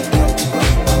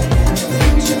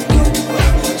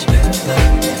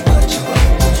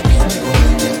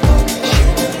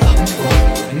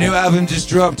 New album just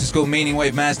dropped. It's called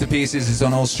Meaningwave Masterpieces. It's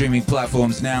on all streaming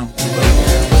platforms now.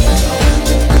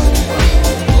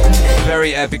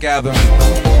 Very epic album.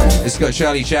 It's got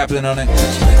Charlie Chaplin on it.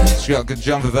 It's got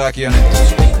John Vivacchi on it.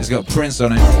 It's got Prince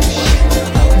on it.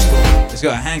 It's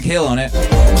got Hank Hill on it.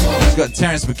 It's got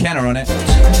Terrence McKenna on it.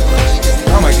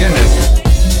 Oh my goodness.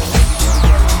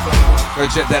 Go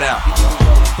check that out.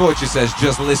 Fortune says,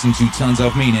 just listen to tons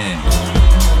of meaning.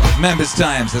 Members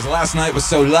time says, last night was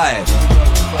so live.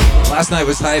 Last night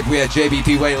was hype. We had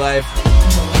JBP Way live.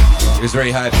 It was very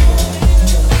hype.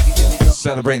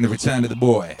 Celebrating the return of the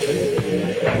boy,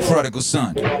 the prodigal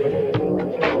son.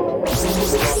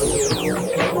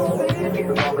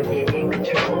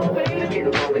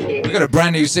 We got a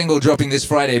brand new single dropping this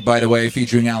Friday, by the way,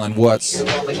 featuring Alan Watts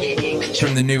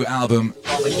from the new album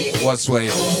Watts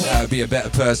Wave. Be a Better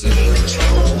Person.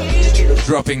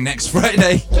 Dropping next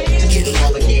Friday.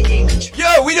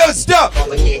 Yo, we don't stop!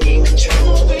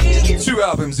 2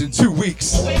 albums in 2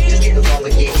 weeks.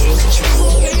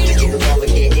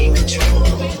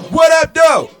 What up,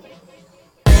 though?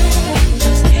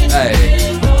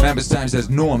 Hey, Members Time says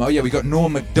Norm. Oh yeah, we got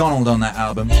Norm MacDonald on that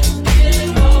album.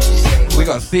 We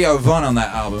got Theo Von on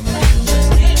that album.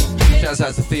 Shouts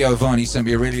out to Theo Von. He sent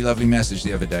me a really lovely message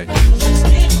the other day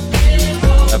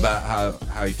about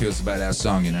how he feels about our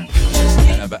song, you know,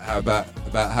 and about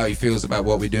how he feels about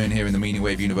what we're doing here in the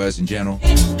Meaningwave universe in general.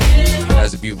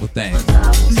 That's a beautiful thing.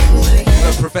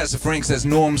 Professor Frank says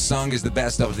Norm's song is the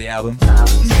best of the album.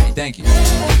 Hey, thank you.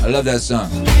 I love that song.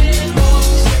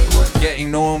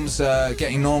 Getting Norm's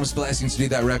blessing to do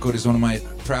that record is one of my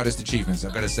proudest achievements.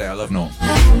 I've got to say, I love Norm.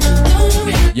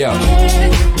 Yo.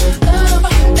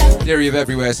 Theory of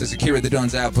Everywhere says Akira the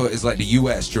Don's output is like the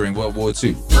US during World War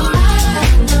II.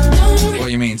 What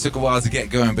do you mean? Took a while to get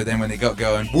going, but then when they got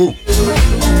going, woo!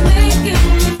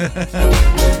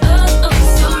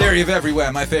 Theory of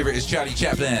Everywhere, my favorite is Charlie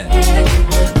Chaplin.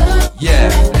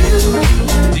 Yeah.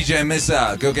 DJ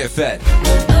Missile, go get fed.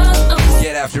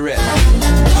 Get after it.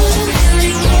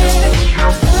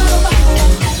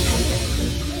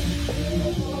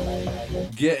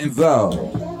 Get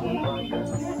involved.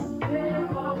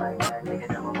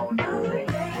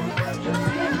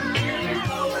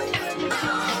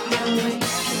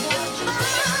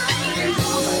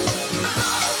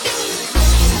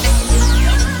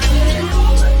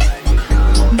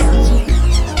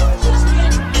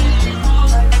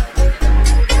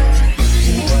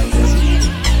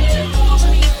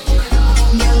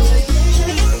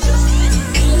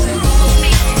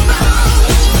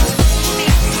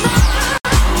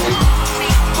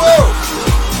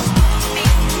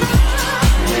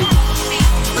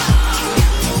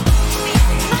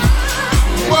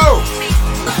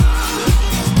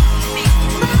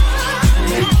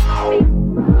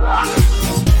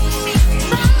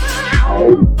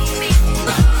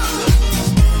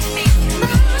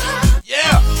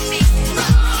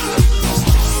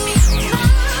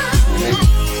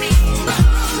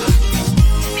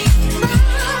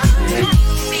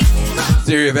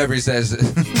 Theory of Every says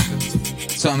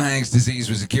Tom Hanks' disease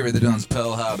was Akira the Don's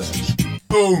Pearl Harbor.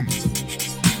 Boom!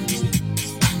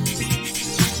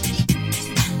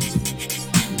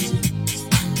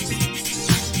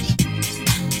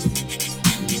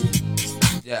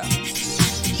 Yeah.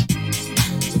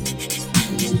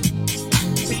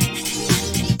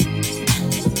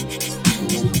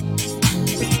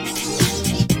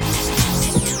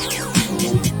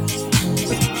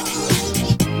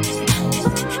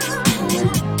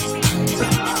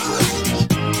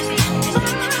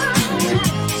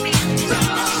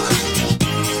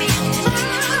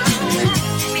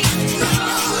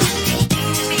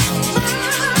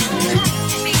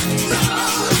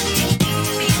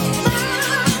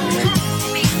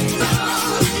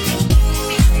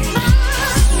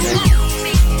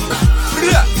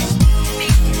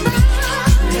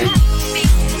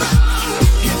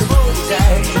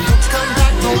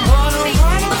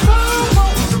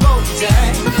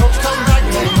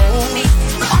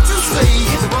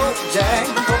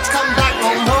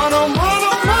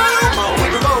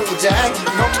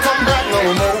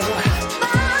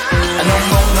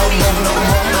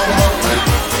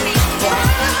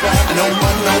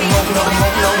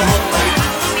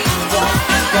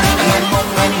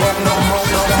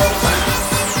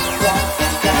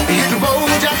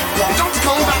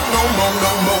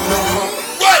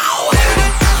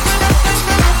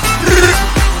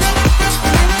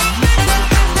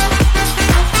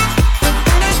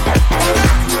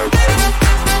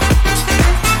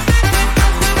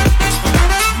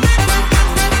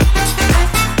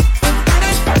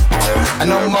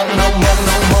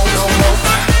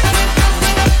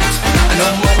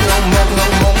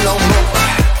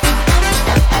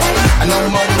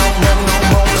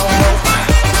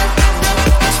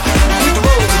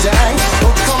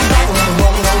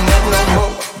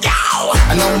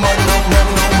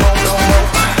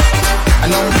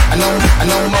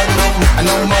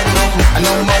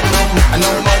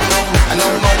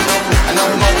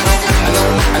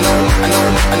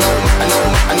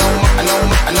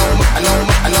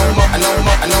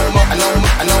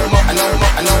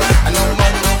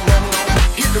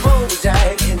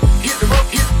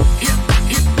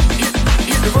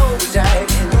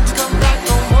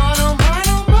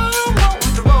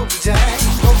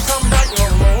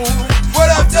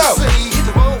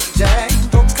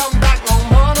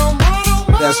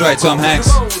 That's right, Tom Hanks.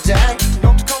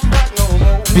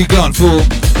 Be gone, fool.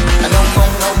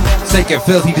 Take your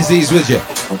filthy disease with you.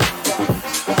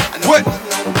 What?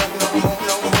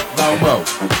 No more.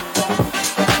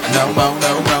 No more,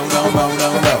 no more, no more,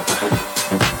 no more.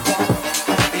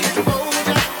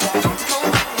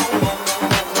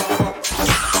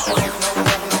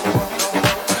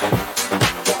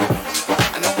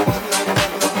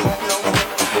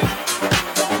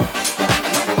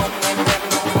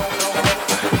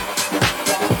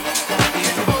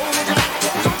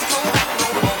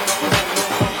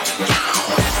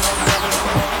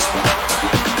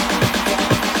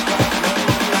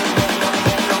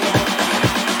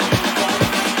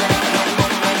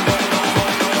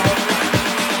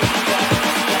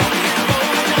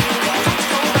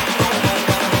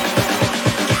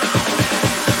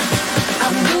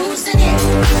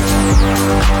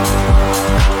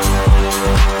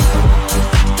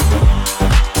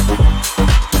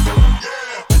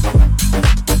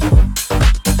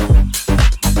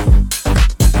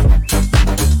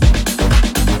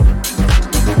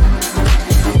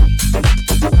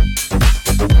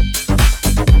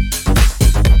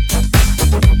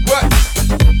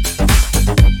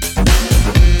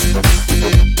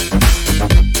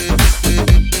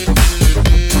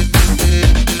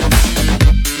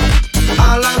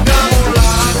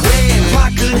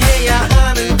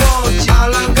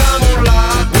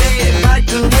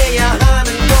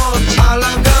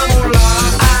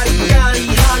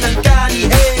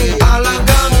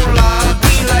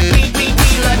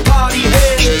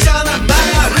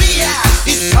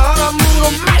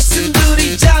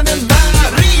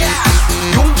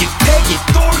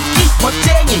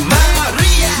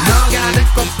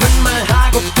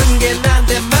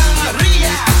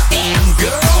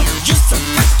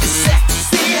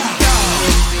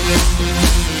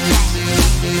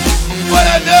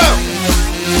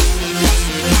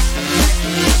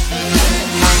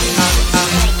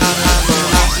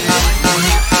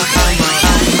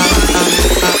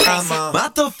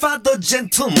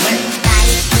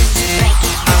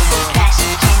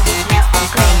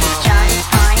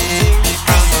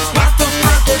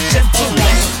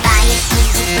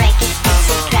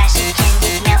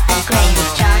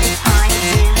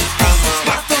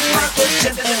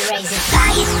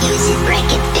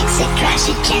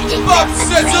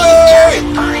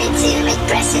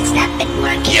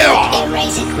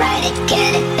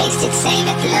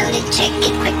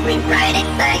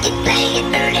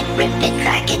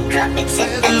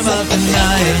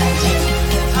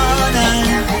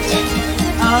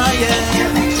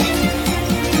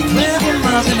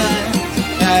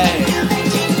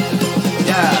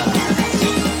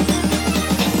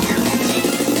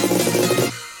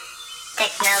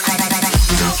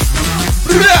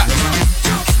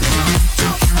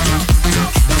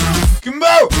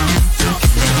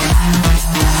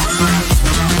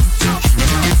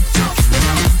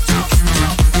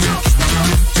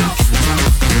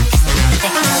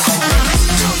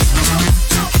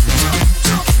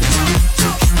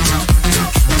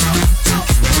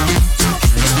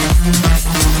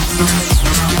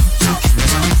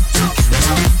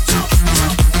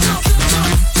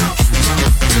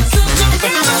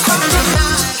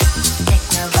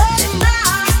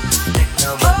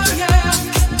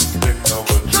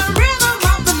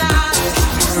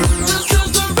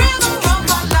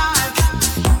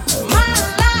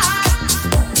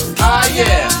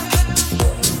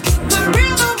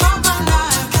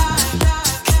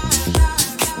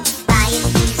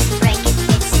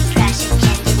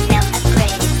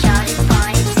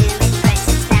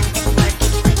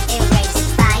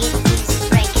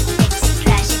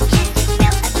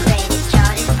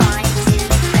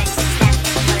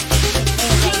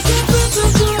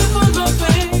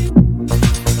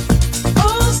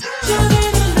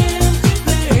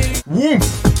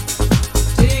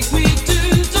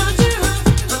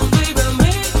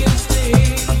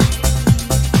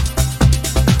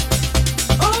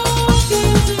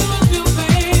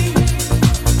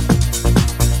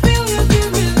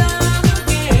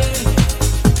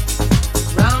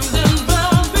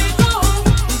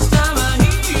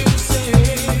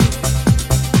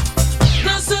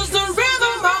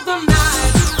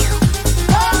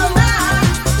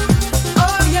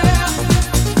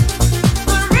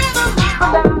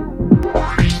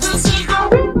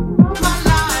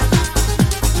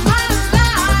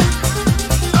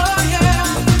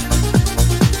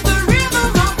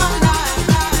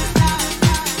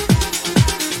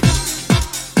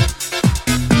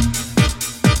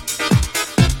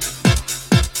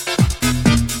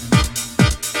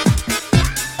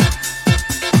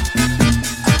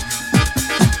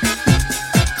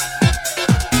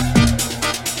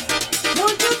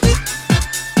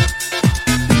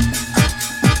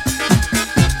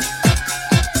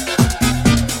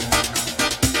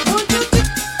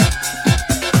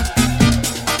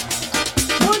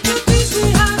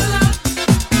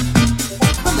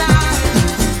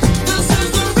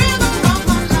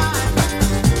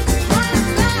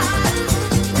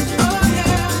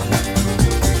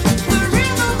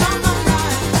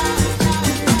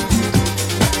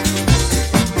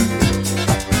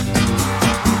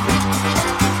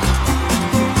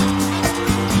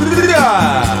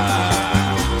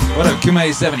 What up,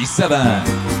 Kume77?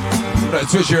 What up,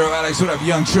 Twitch Hero Alex? What up,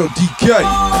 Young Tro DK?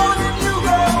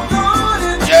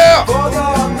 Yeah! For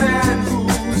the man who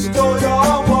stole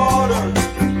your water,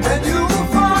 and you will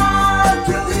fight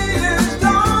till he is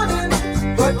done,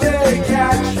 but they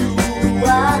catch you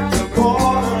at the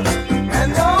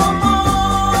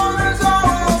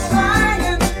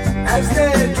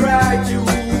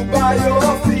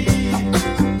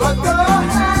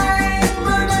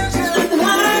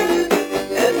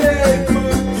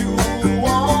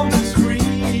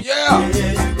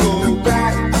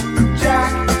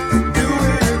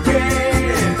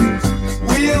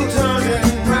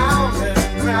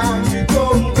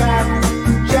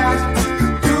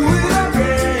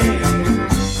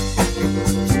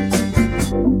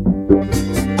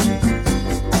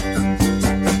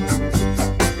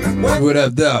What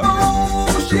up, though?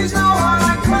 She's no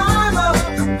high climber,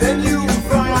 then you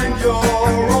find your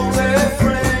only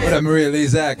friend. What up, Maria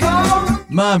Lizak?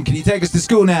 Mom, can you take us to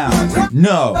school now?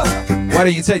 No. Why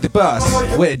don't you take the bus?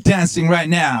 We're dancing right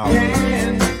now.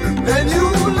 Then you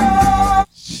love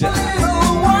a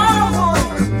little wild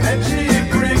one, and she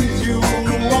brings you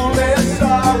only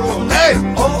sorrow. Hey!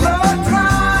 All the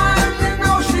time, you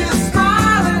know she's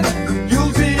smiling.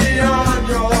 You'll be on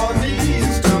your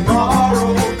knees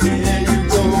tomorrow. Here you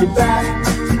go back,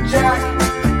 Jack,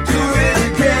 do it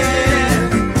again.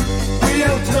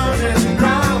 We'll turn it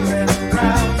round and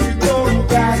round. You go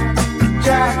back,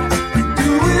 Jack, do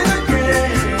it again.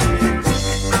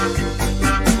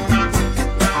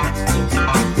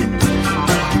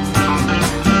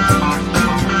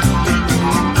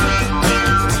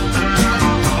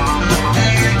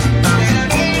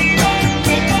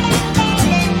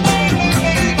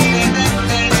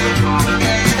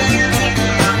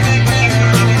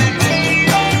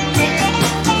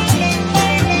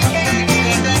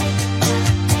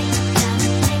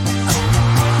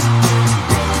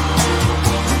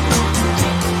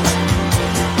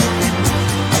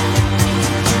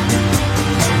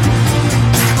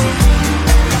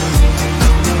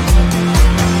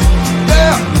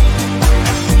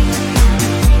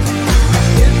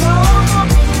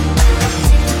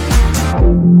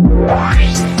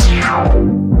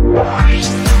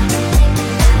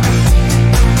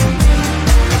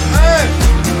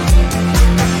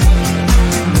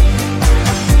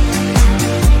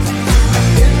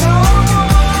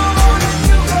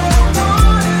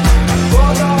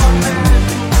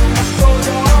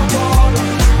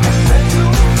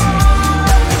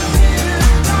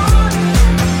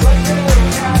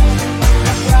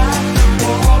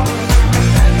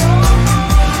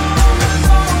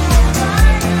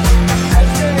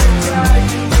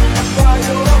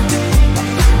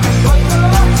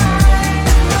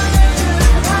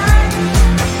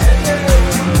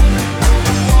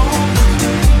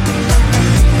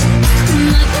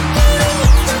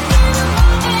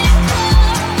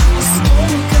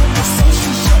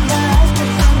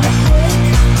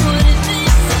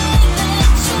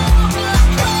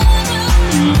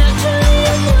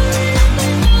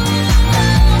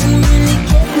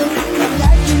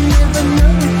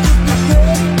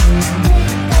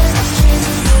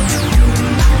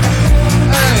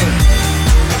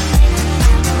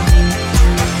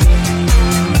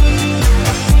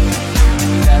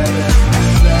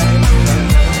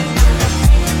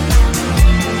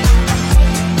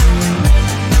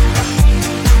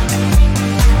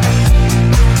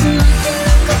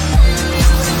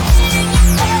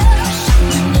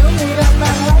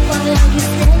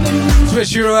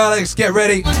 Shiro Alex, get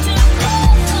ready.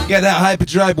 Get that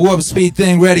hyperdrive warp speed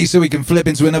thing ready so we can flip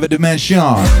into another dimension.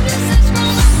 What?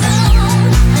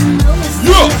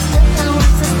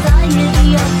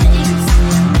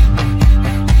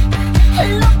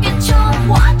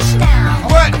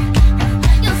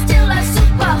 You're still a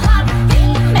super hot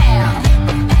female.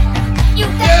 You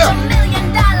got $1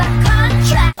 million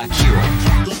contract.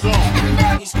 And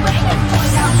now he's waiting for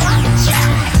your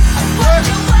contract. What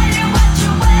you waiting, what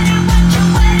you waiting, what you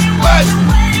waiting, what you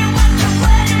waiting, what you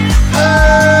waiting for?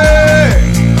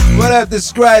 Hey! What up, the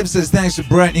scribe says, thanks for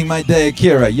brightening my day,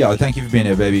 Akira. Yo, thank you for being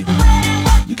here, baby.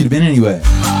 You could have been anywhere.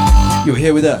 You were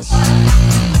here with us.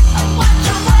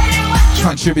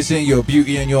 Contributing your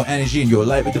beauty and your energy and your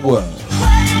light with the world.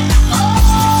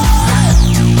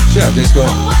 Shut up, Disco.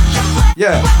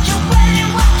 Yeah.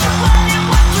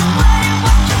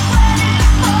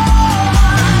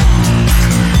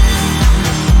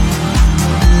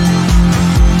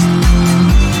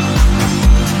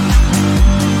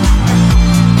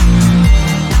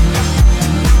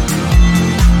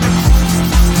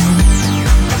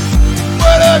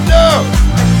 What up, no?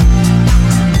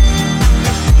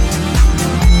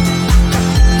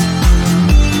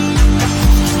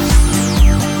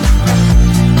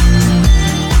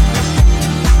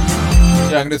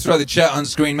 Yeah, I'm going to throw the chat on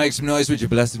screen, make some noise with your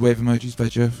blessed wave emojis, by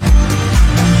Jove.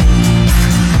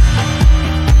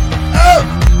 Oh!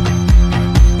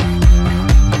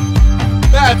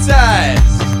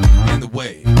 Baptized in the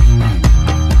wave.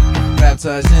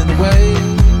 Baptized in the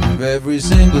wave every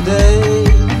single day.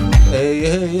 Hey,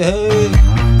 hey, hey.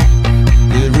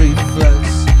 The reflex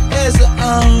is the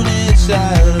only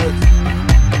child.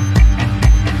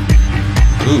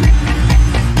 Ooh.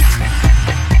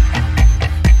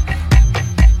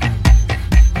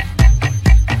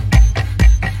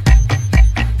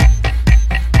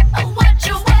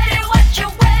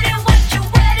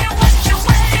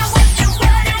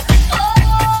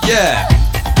 Yeah.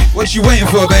 What you waiting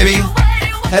for, baby?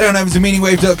 Head on over to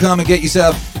meaningwave.com and get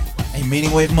yourself a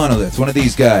Meaningwave monolith, one of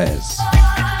these guys.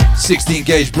 16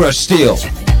 gauge brushed steel.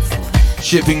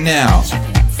 Shipping now.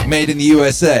 Made in the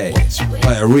USA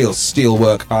by a real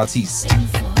steelwork artiste.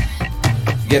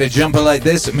 Get a jumper like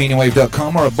this at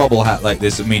meaningwave.com or a bobble hat like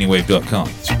this at meaningwave.com.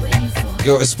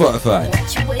 Go to Spotify.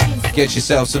 Get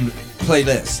yourself some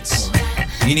playlists.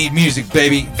 You need music,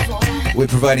 baby. We're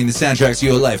providing the soundtracks to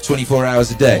your life 24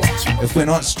 hours a day. If we're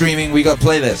not streaming, we got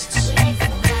playlists.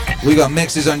 We got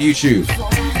mixes on YouTube.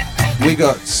 We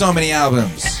got so many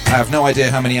albums. I have no idea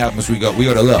how many albums we got. We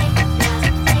got a lot.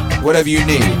 Whatever you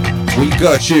need, we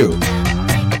got you.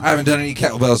 I haven't done any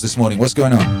kettlebells this morning. What's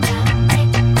going on?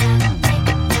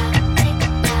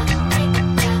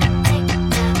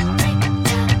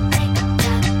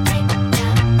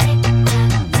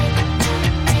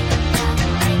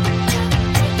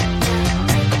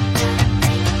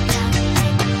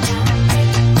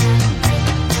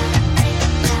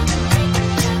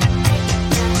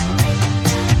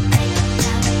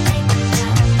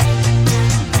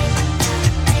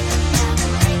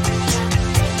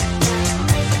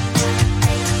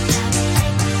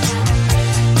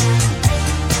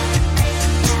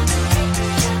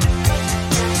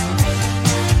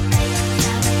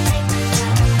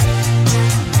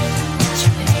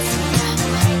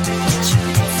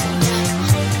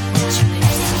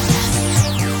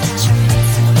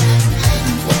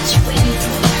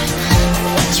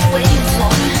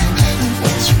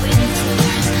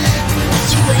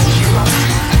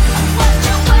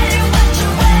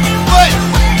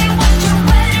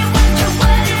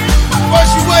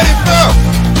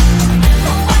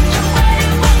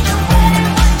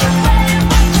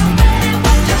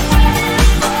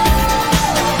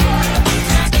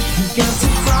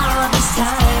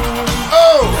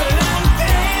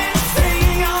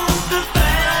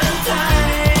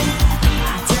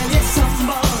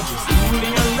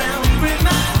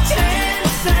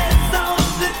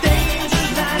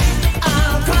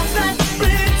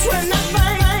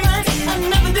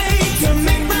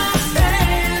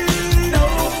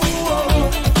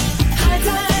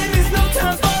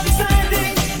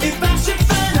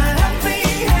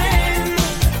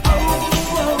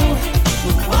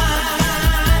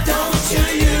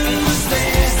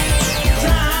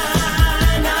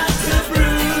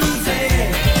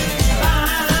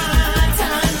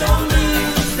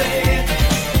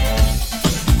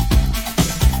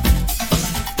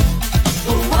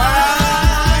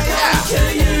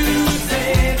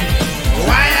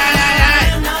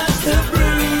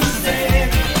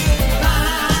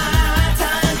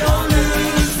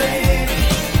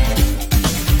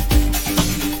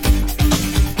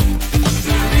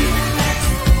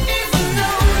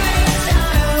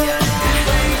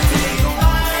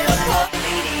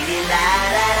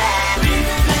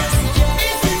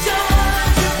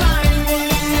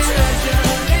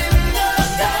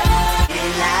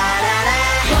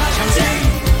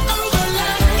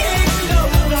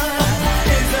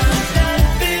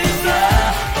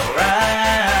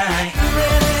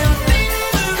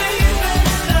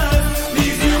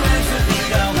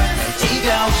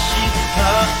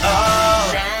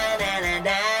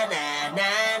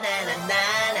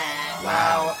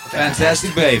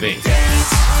 Fantastic baby.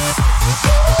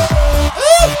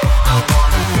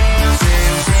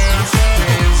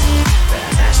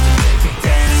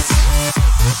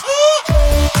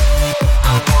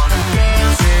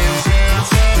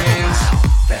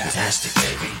 Fantastic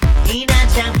baby. 이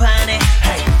난장판에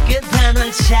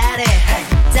끝판왕 차례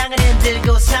땅을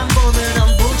흔들고 3분은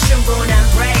엄부 충분한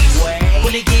race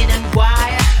분위기는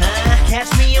wire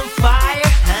catch me on fire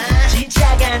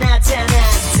진짜가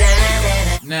나타났다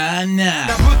나나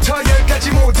나부터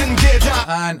열까지 모든 게 다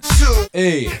한수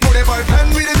모래벌판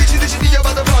위를 미치듯이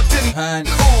뛰어봐도 버튼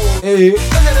한오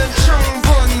오늘은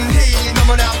충분히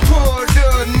너무나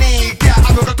푸르니까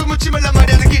아무것도 묻지 말란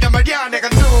말이야 느끼란 말이야 내가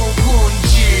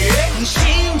누군지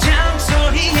심장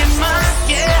소리에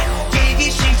맞게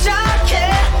뛰기 시작해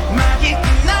막이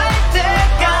끝날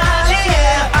때까지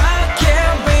yeah. I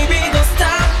can't baby don't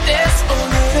stop this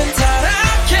오늘은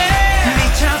타락해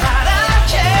미쳐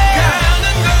바라게 가는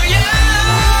거야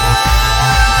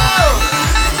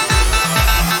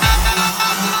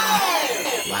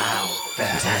Wow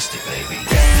fantastic baby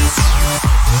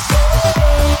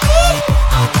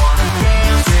I wanna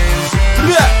dance, dance,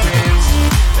 dance, dance.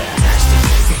 Fantastic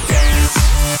baby dance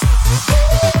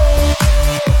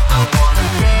I wanna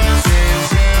dance,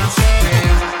 dance, dance,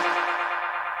 dance.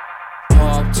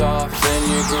 Popped off, then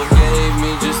your girl gave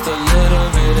me just a little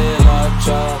bit of love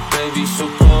chop, baby, so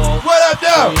cold. What up,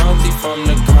 though? I'm healthy from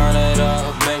the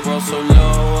Canada, bankroll so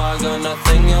low. I got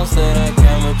nothing else that I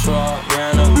can withdraw.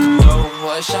 Ran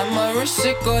Watch out my wrist,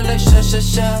 it go like sha sha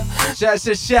sha. Sha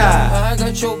sha sha. I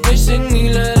got your bitch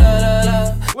singing la la la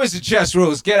la. Where's the chess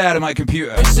rules? Get out of my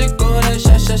computer. Wrist, it go like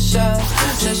sha sha sha.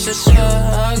 Sha sha sha.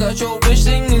 I got your bitch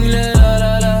singing la la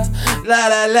la la. La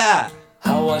la la.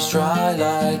 How I try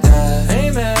like that?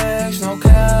 Amex, no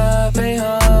cap,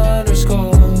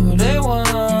 800 They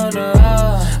wonder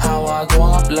how I go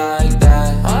up like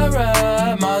that. I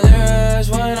rap my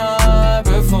lyrics when I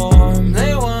perform.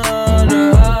 They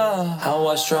wonder how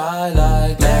I try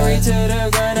like that. Married to the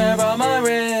grind and brought my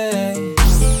ring.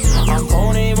 I'm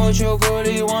pony, but your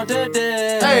booty want the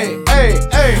dick. Hey, hey,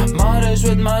 hey. Modest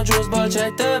with my jewels, but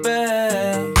check the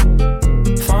bag.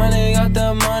 Finally got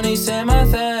the money, say my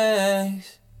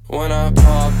thanks. When I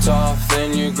popped off,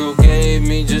 then your girl gave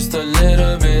me just a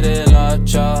little bit of la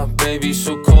chop. Baby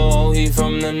so cold, he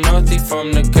from the north, he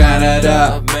from the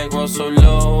Canada. Bankroll so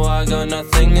low, I got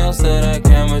nothing else that I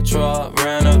can withdraw.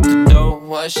 Ran up the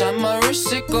dough, I shot my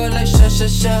wrist, it go like sha sha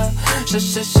sha, sha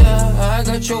sha sha. I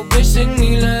got your bitch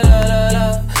singing la la la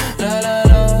la, la la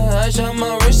la. I shot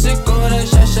my wrist, it go like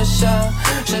sha sha sha,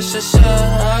 sha sha sha.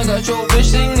 I got your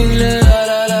bitch singing la la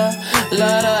la la,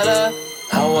 la la la.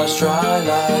 How I try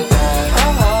like that?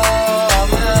 I'm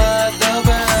at the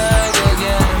bank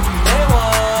again. They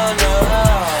wonder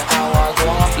how I go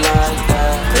up like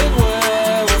that. Big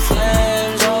wheel with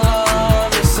flames all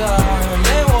on the side.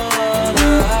 They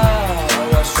wonder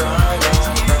how I try like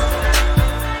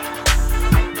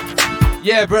that.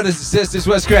 Yeah, brothers and sisters,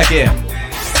 what's cracking?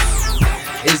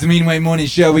 It's the Meaningwave Morning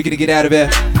Show. We're gonna get out of here.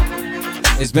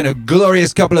 It's been a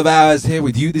glorious couple of hours here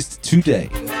with you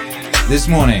this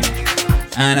morning.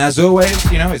 And as always,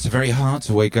 you know, it's very hard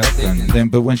to wake up,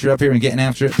 but once you're up here and getting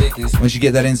after it, once you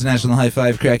get that international high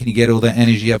five crack and you get all that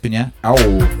energy up in you,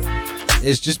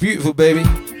 it's just beautiful, baby.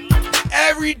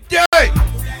 Every day!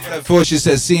 Fortune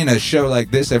says seeing a show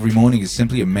like this every morning is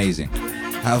simply amazing.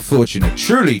 How fortunate.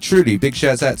 Truly, truly. Big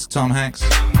shouts out to Tom Hanks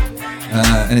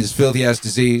and his filthy ass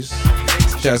disease.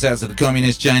 Shouts out to the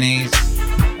communist Chinese.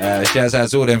 Shouts out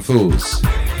to all them fools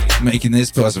making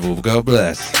this possible. God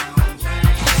bless.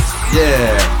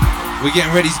 Yeah, we're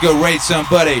getting ready to go raid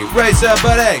somebody. Raid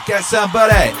somebody, get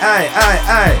somebody. Aye, aye,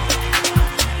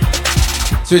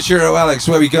 aye. Twitch Hero Alex,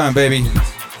 where we going, baby?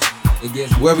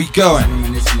 Where we going?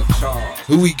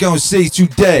 Who we gonna see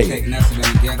today?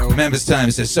 Members time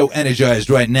is so energized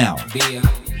right now.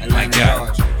 My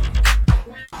God.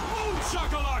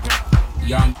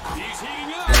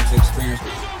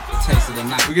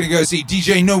 We're gonna go see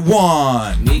DJ No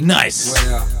One. Nice.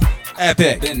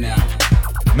 Epic.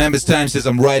 Members time says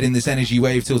I'm riding this energy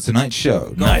wave till tonight's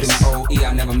show. Nice.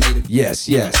 Yes,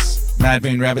 yes. Mad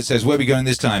Moon Rabbit says, where we going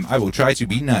this time? I will try to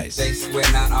be nice.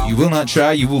 You will not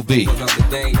try, you will be.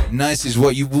 Nice is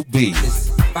what you will be.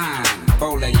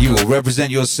 You will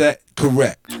represent your set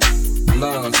correct.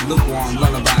 Love's lukewarm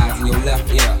lullabies in your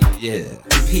left ear. Yeah.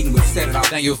 Competing with set it off.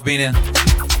 Thank you for being here.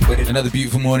 Another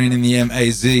beautiful morning in the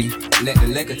MAZ. Let the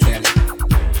liquor tell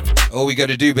it. All we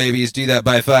gotta do, baby, is do that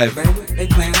by 5. Baby, they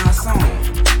playing our song.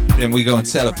 Then we gonna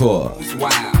teleport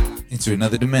into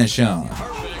another dimension.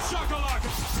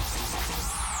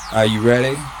 Are you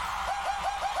ready?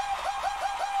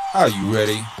 Are you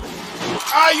ready?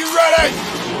 Are you ready?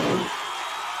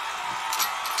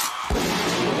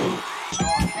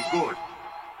 Good.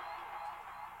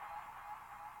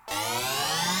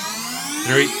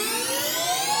 3,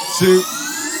 2,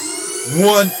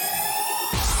 1.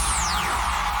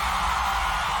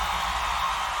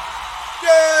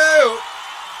 Go!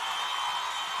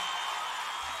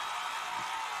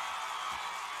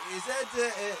 Is that the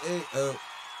oh?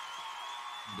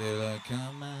 Did I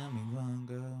come at me wrong?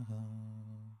 Go home.